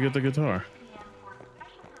 Wait, how do I get the guitar?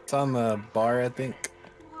 It's on the bar, I think.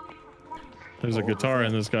 There's a guitar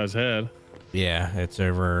in this guy's head. Yeah, it's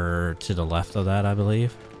over to the left of that, I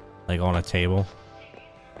believe. Like on a table.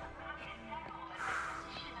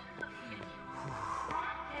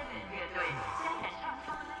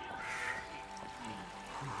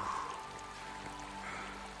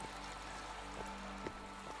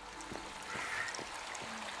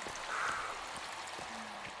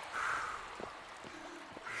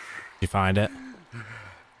 You find it?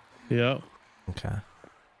 Yep. Okay.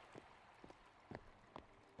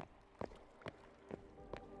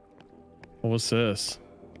 What's this?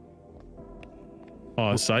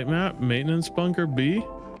 Oh, a site map? Maintenance bunker B?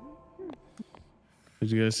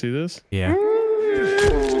 Did you guys see this? Yeah.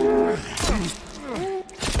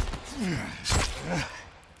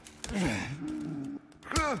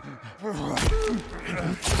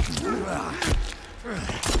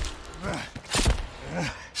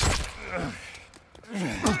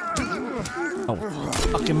 Oh,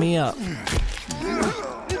 fucking me up.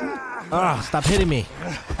 Ah, stop hitting me.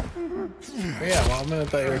 Yeah, well, I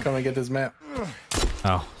thought you were coming to get this map.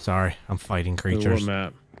 Oh, sorry. I'm fighting What creatures.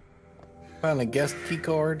 map? Found a guest key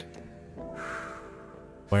card.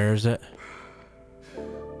 Where is it?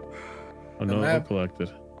 Another map. collected.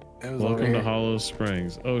 It was over Welcome to here. Hollow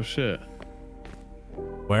Springs. Oh shit.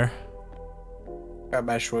 Where? Got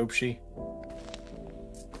my Schwabschi.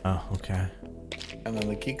 Oh, okay. And then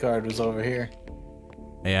the key card was over here.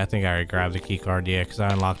 Yeah, I think I already grabbed the key card. Yeah, because I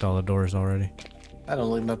unlocked all the doors already. I don't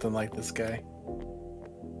look nothing like this guy.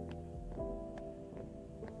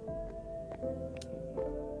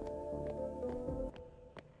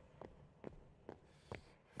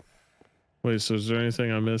 Wait, so is there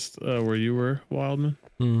anything I missed where you were, Wildman?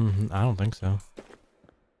 I don't think so.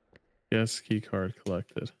 Yes, key card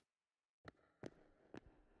collected.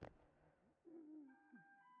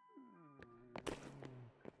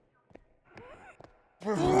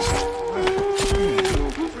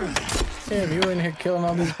 Damn, you were in here killing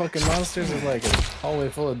all these fucking monsters. It's like a hallway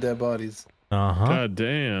full of dead bodies. Uh-huh. God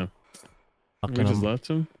damn. We Fucking just left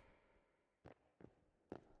him?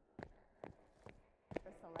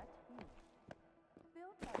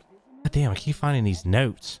 God damn, I keep finding these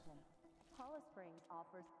notes.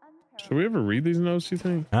 Should we ever read these notes, you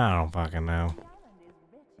think? I don't fucking know.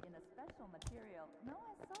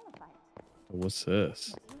 What's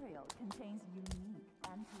this?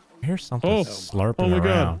 Here's something Oh, slurping oh my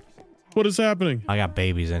around. God. What is happening? I got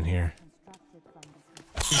babies in here.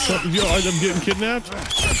 Yo, I'm getting kidnapped?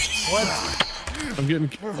 What? I'm getting...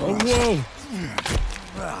 Oh, whoa!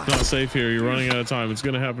 Not safe here. You're running out of time. It's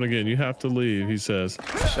going to happen again. You have to leave, he says.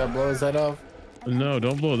 Should I blow his head off? No,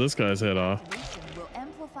 don't blow this guy's head off.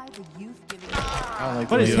 I don't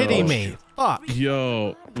like What the is way- hitting me? Fuck.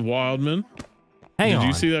 Yo, Wildman. Hang Did on.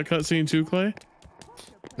 you see that cutscene too, Clay?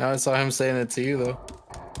 Now I saw him saying it to you, though.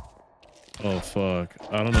 Oh, fuck.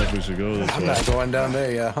 I don't know if we should go this I'm way. not going down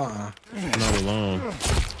there yet, Not alone.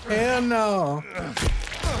 Hell no.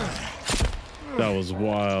 That was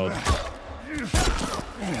wild.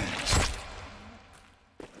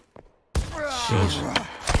 Jeez.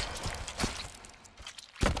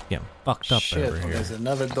 Yeah, fucked up Shit, over here. there's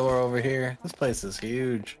another door over here. This place is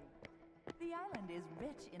huge. The island is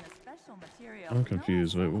rich in a special material. I'm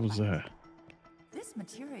confused. Wait, what was that? This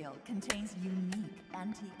material contains unique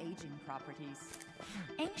anti-aging properties.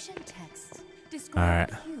 Ancient texts describe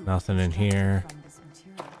Alright, cubes nothing in extracted here. from this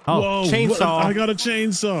material. Oh, Whoa, chainsaw. what? I got a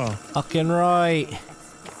chainsaw. Fucking right.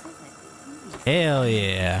 Hell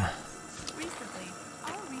yeah. Recently,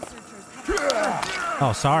 our researchers have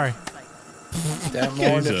Oh, sorry. Damn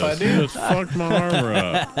more if I Jesus, do. you just fucked my armor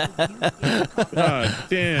up. God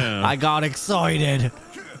damn. I got excited.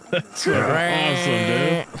 That's awesome,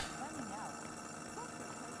 dude.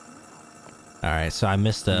 Alright, so I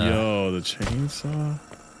missed a... Yo, the chainsaw.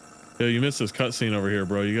 Yo, you missed this cutscene over here,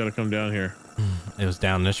 bro. You got to come down here. It was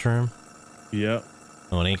down this room. Yep.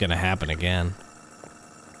 Oh, it ain't gonna happen again.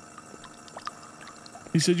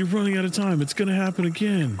 He said you're running out of time. It's gonna happen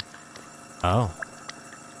again. Oh.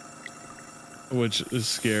 Which is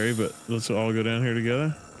scary, but let's all go down here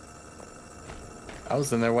together. I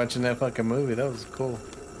was in there watching that fucking movie. That was cool.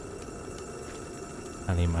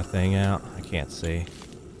 I need my thing out. I can't see.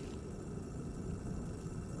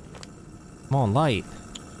 Come on, light.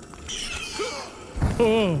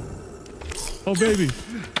 Oh, oh, baby.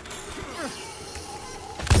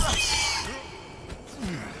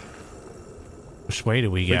 Which way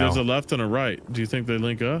do we Wait, there's a go? left and a right. Do you think they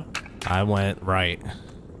link up? I went right.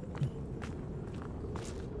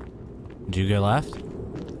 Did you go left?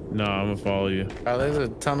 No, I'm gonna follow you. Oh, there's a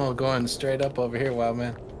tunnel going straight up over here,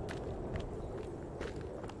 Wildman.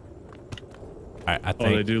 I Oh,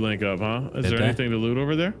 they think. do link up, huh? Is Did there they? anything to loot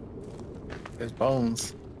over there? There's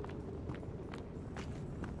bones.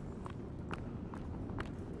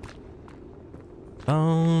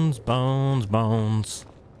 Bones, bones, bones.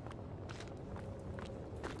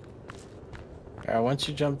 Alright, once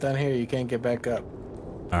you jump down here, you can't get back up.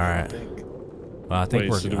 All I right. think. Well, I think Wait,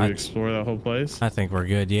 we're. so did we explore that whole place? I think we're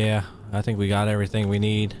good. Yeah, I think we got everything we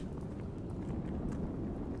need.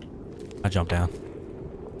 I jumped down.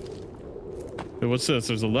 Hey, what's this?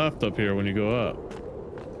 There's a left up here when you go up.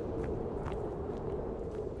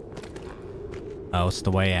 Oh, it's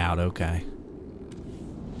the way out. Okay.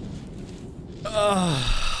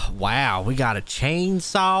 Wow, we got a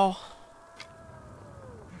chainsaw.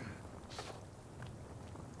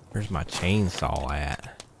 Where's my chainsaw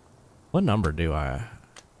at? What number do I?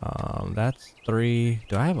 That's 3.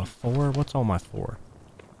 Do I have a 4? What's on my 4?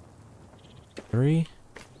 3,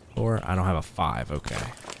 4. I don't have a 5. Okay.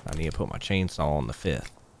 I need to put my chainsaw on the 5th.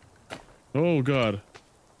 Oh god.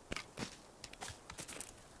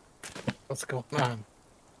 What's going on?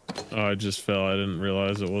 Oh, I just fell. I didn't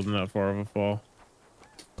realize it wasn't that far of a fall.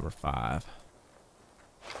 Number 5.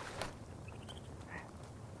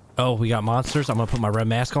 Oh, we got monsters. I'm gonna put my red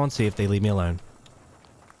mask on, see if they leave me alone.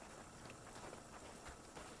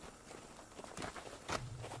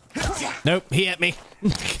 Nope, he hit me.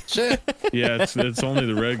 Shit. Yeah, it's only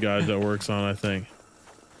the red guy that works on, I think.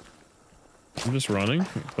 I'm just running.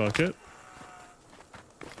 Fuck it.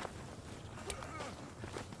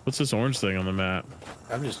 What's this orange thing on the map?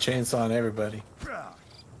 I'm just chainsawing everybody.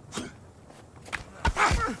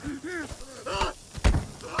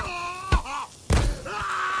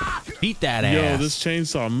 Beat that ass. Yo, this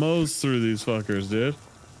chainsaw mows through these fuckers, dude.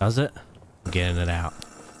 Does it? I'm getting it out.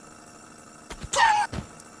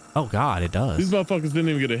 Oh god, it does. These motherfuckers didn't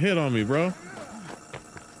even get a hit on me, bro.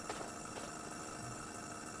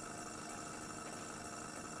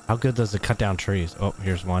 How good does it cut down trees? Oh,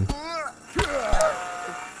 here's one.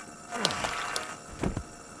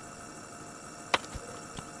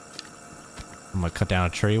 I'm gonna cut down a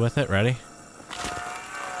tree with it. Ready?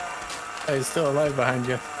 Hey, he's still alive behind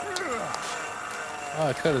you. Oh,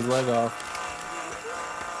 I cut his leg off.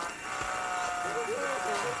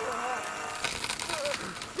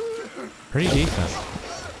 Pretty decent.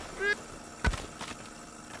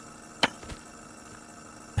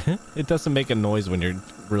 It doesn't make a noise when you're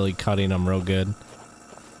really cutting them real good.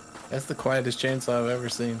 That's the quietest chainsaw I've ever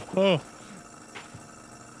seen. Oh,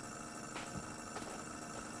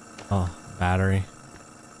 Oh, battery.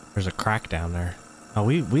 There's a crack down there. Oh,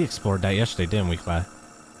 we explored that yesterday, didn't we, Clay?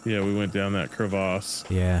 yeah, we went down that crevasse.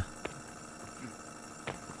 Yeah.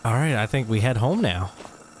 All right, I think we head home now.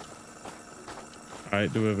 All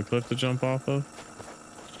right, do we have a cliff to jump off of?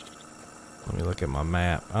 Let me look at my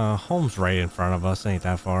map. Home's right in front of us. Ain't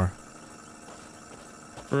that far.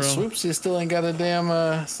 For real? Swoops, you still ain't got a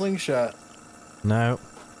damn slingshot. No.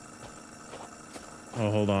 Oh,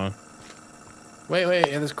 hold on. Wait,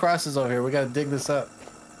 yeah, there's crosses over here. We gotta dig this up.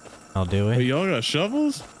 I'll do Hey, it. y'all got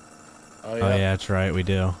shovels? Oh Oh yeah, that's right. We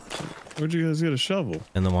do. Where'd you guys get a shovel?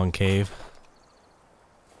 In the one cave.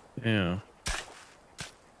 Yeah.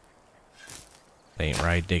 They ain't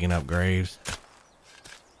right digging up graves.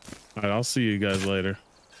 All right, I'll see you guys later.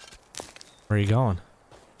 Where are you going?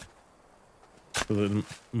 To the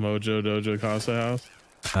Mojo Dojo Casa house.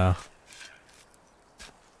 Oh.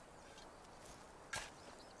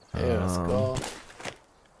 Yeah, skull.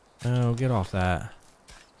 Oh, get off that.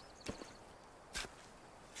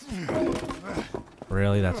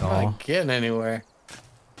 Really? That's I'm all? not getting anywhere.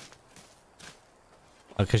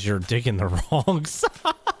 Because you're digging the wrong side.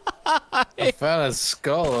 I found a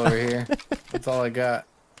skull over here. That's all I got.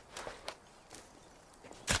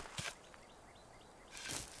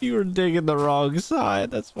 You were digging the wrong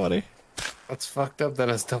side. That's funny. That's fucked up that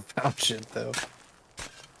I still found shit though.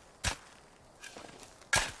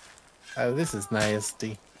 Oh, this is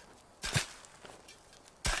nasty.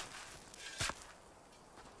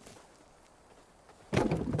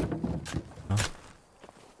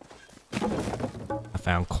 I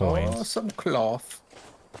found coins. Oh, some cloth.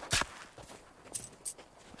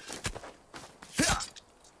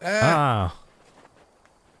 Ah.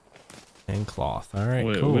 And cloth. All right,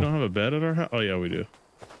 Wait, cool. we don't have a bed at our house? Oh, yeah, we do.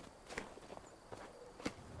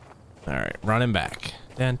 All right, running back.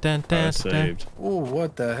 Dun, dun, I dun, dun. saved. Ooh,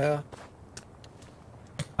 what the hell?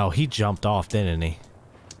 Oh, he jumped off, didn't he?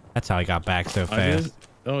 That's how he got back so I fast. did?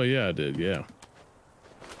 Oh, yeah, I did. Yeah.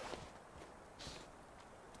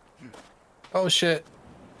 Oh shit.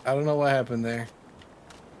 I don't know what happened there.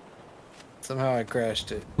 Somehow I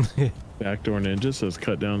crashed it. Backdoor Ninja says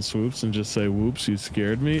cut down swoops and just say whoops, you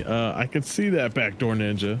scared me. I can see that, Backdoor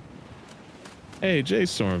Ninja. Hey, J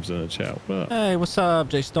Storm's in the chat. What up? Hey, what's up,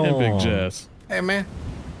 J Storm? And Big Jess. Hey man.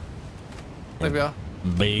 Love y'all.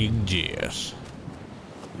 Big Jess.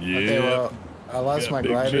 Yeah. Okay, well, I lost Got my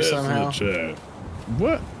Big glider Jess in the somehow. chat.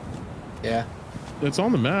 What? Yeah, It's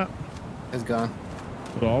on the map. it's gone.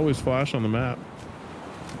 It'll always flash on the map.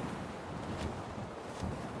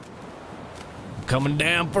 Coming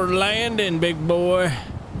down for landing, big boy.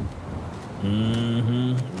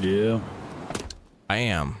 Mm-hmm. Yeah.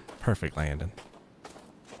 Bam. Perfect landing.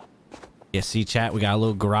 Yeah, see, chat, we got a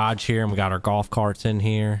little garage here, and we got our golf carts in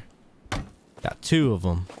here. Got 2 of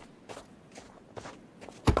them.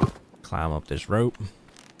 Climb up this rope.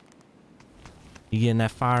 You getting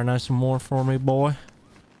that fire nice and warm for me, boy?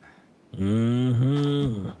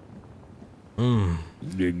 Mm-hmm.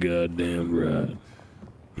 You're goddamn right.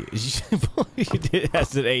 You did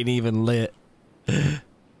as it ain't even lit.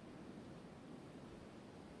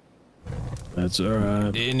 That's all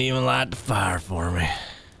right. Didn't even light the fire for me.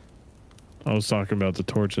 I was talking about the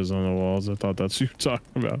torches on the walls. I thought that's what you were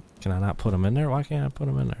talking about. Can I not put them in there? Why can't I put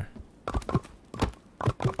them in there?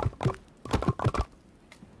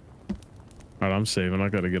 Alright, I'm saving. I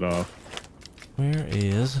gotta get off. Where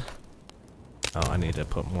is... Oh, I need to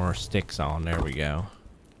put more sticks on. There we go.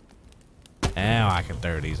 Now I can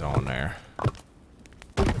throw these on there.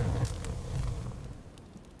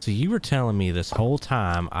 So you were telling me this whole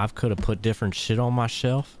time I could have put different shit on my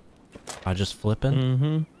shelf by just flipping?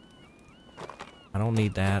 Mm-hmm. I don't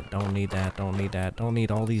need that. Don't need that. Don't need that. Don't need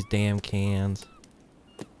all these damn cans.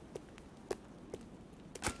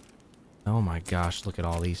 Oh my gosh, look at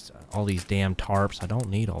all these damn tarps. I don't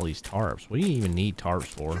need all these tarps. What do you even need tarps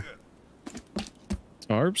for?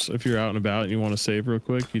 Tarps? If you're out and about and you want to save real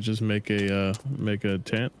quick, you just make a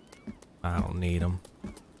tent. I don't need them.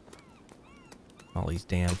 All these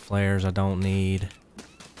damn flares I don't need.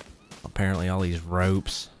 Apparently all these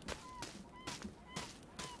ropes.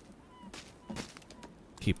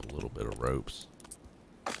 Keep a little bit of ropes.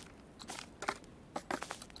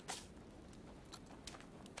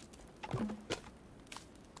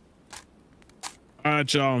 All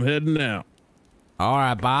right, y'all, I'm heading out. All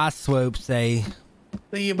right, bye, Swoopsy.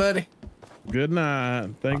 See you, buddy. Good night.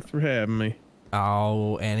 Thanks for having me.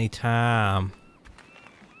 Oh, anytime.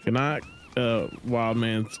 Good night,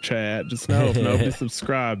 WildMan's chat. Just know if nobody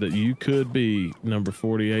subscribed that you could be number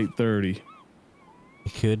 4830.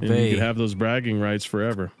 It could And be. you could have those bragging rights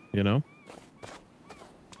forever, you know?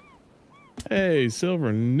 Hey,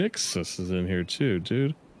 Silver Nixus is in here too,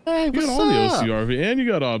 dude. Hey, You what's got all the up? OCRV and you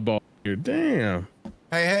got Oddball here. Damn.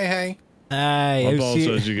 Hey, hey, hey. Hey, Oddball OC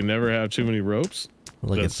says you can never have too many ropes.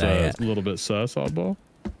 Look That's at that. a little bit sus, Oddball.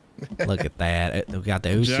 Look at that. We got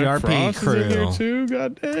the Jack OCRP Frost is in here crew. too.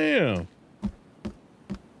 God damn.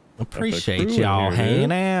 Appreciate crew in y'all here, hanging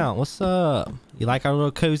dude. out. What's up? You like our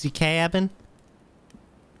little cozy cabin?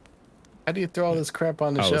 How do you throw all this crap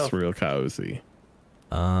on the Oh, shelf? it's real cozy.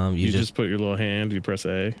 You You just just put your little hand, you press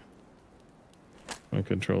A on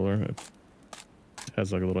controller. It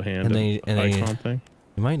has like a little hand And then you- icon thing.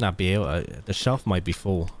 you might not be able. The shelf might be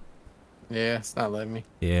full. Yeah, it's not letting me.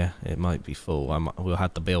 Yeah, it might be full. We'll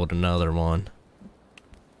have to build another one.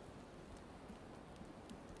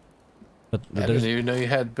 But I there's, didn't even know you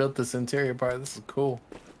had built this interior part. This is cool.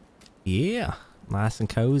 yeah, nice and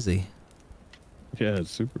cozy. Yeah,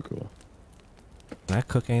 it's super cool. Can I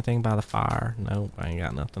cook anything by the fire? Nope, I ain't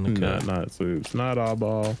got nothing to No, cook. not soups, not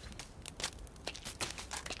Oddball.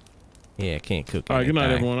 Yeah, can't cook All right, good anything.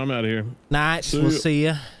 night, everyone. I'm out of here. Night, See we'll ya. see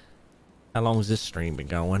ya. How long has this stream been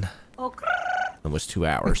going? Okay. Almost 2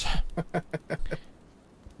 hours.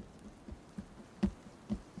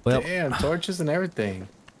 Well, Damn, torches and everything.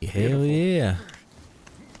 hell yeah.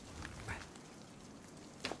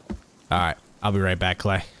 All right, I'll be right back,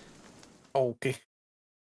 Clay. Okay.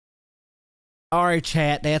 All right,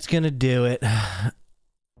 chat, that's gonna do it.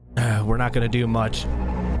 We're not gonna do much.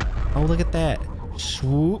 Oh, look at that.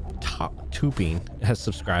 Swoop Tooping has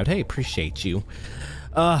subscribed. Hey, appreciate you.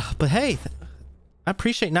 But hey, I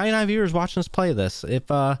appreciate 99 viewers watching us play this. If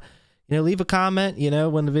leave a comment,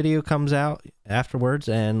 when the video comes out afterwards,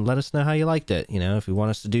 and let us know how you liked it. If you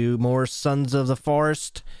want us to do more Sons of the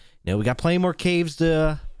Forest, we got plenty more caves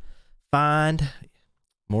to find,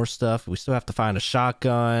 more stuff. We still have to find a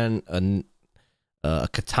shotgun, a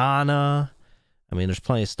katana. I mean, there's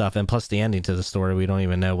plenty of stuff, and plus the ending to the story, we don't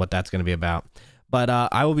even know what that's going to be about. But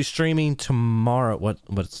I will be streaming tomorrow.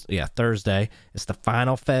 Thursday. It's the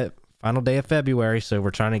final day of February, so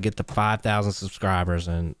we're trying to get to 5,000 subscribers,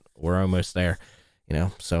 and we're almost there.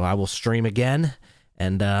 So I will stream again,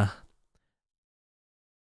 and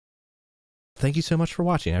thank you so much for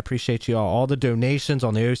watching. I appreciate you all the donations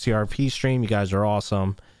on the OCRP stream. You guys are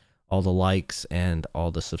awesome. All the likes and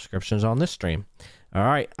all the subscriptions on this stream. All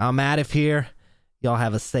right, I'm out of here. Y'all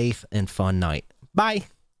have a safe and fun night. Bye.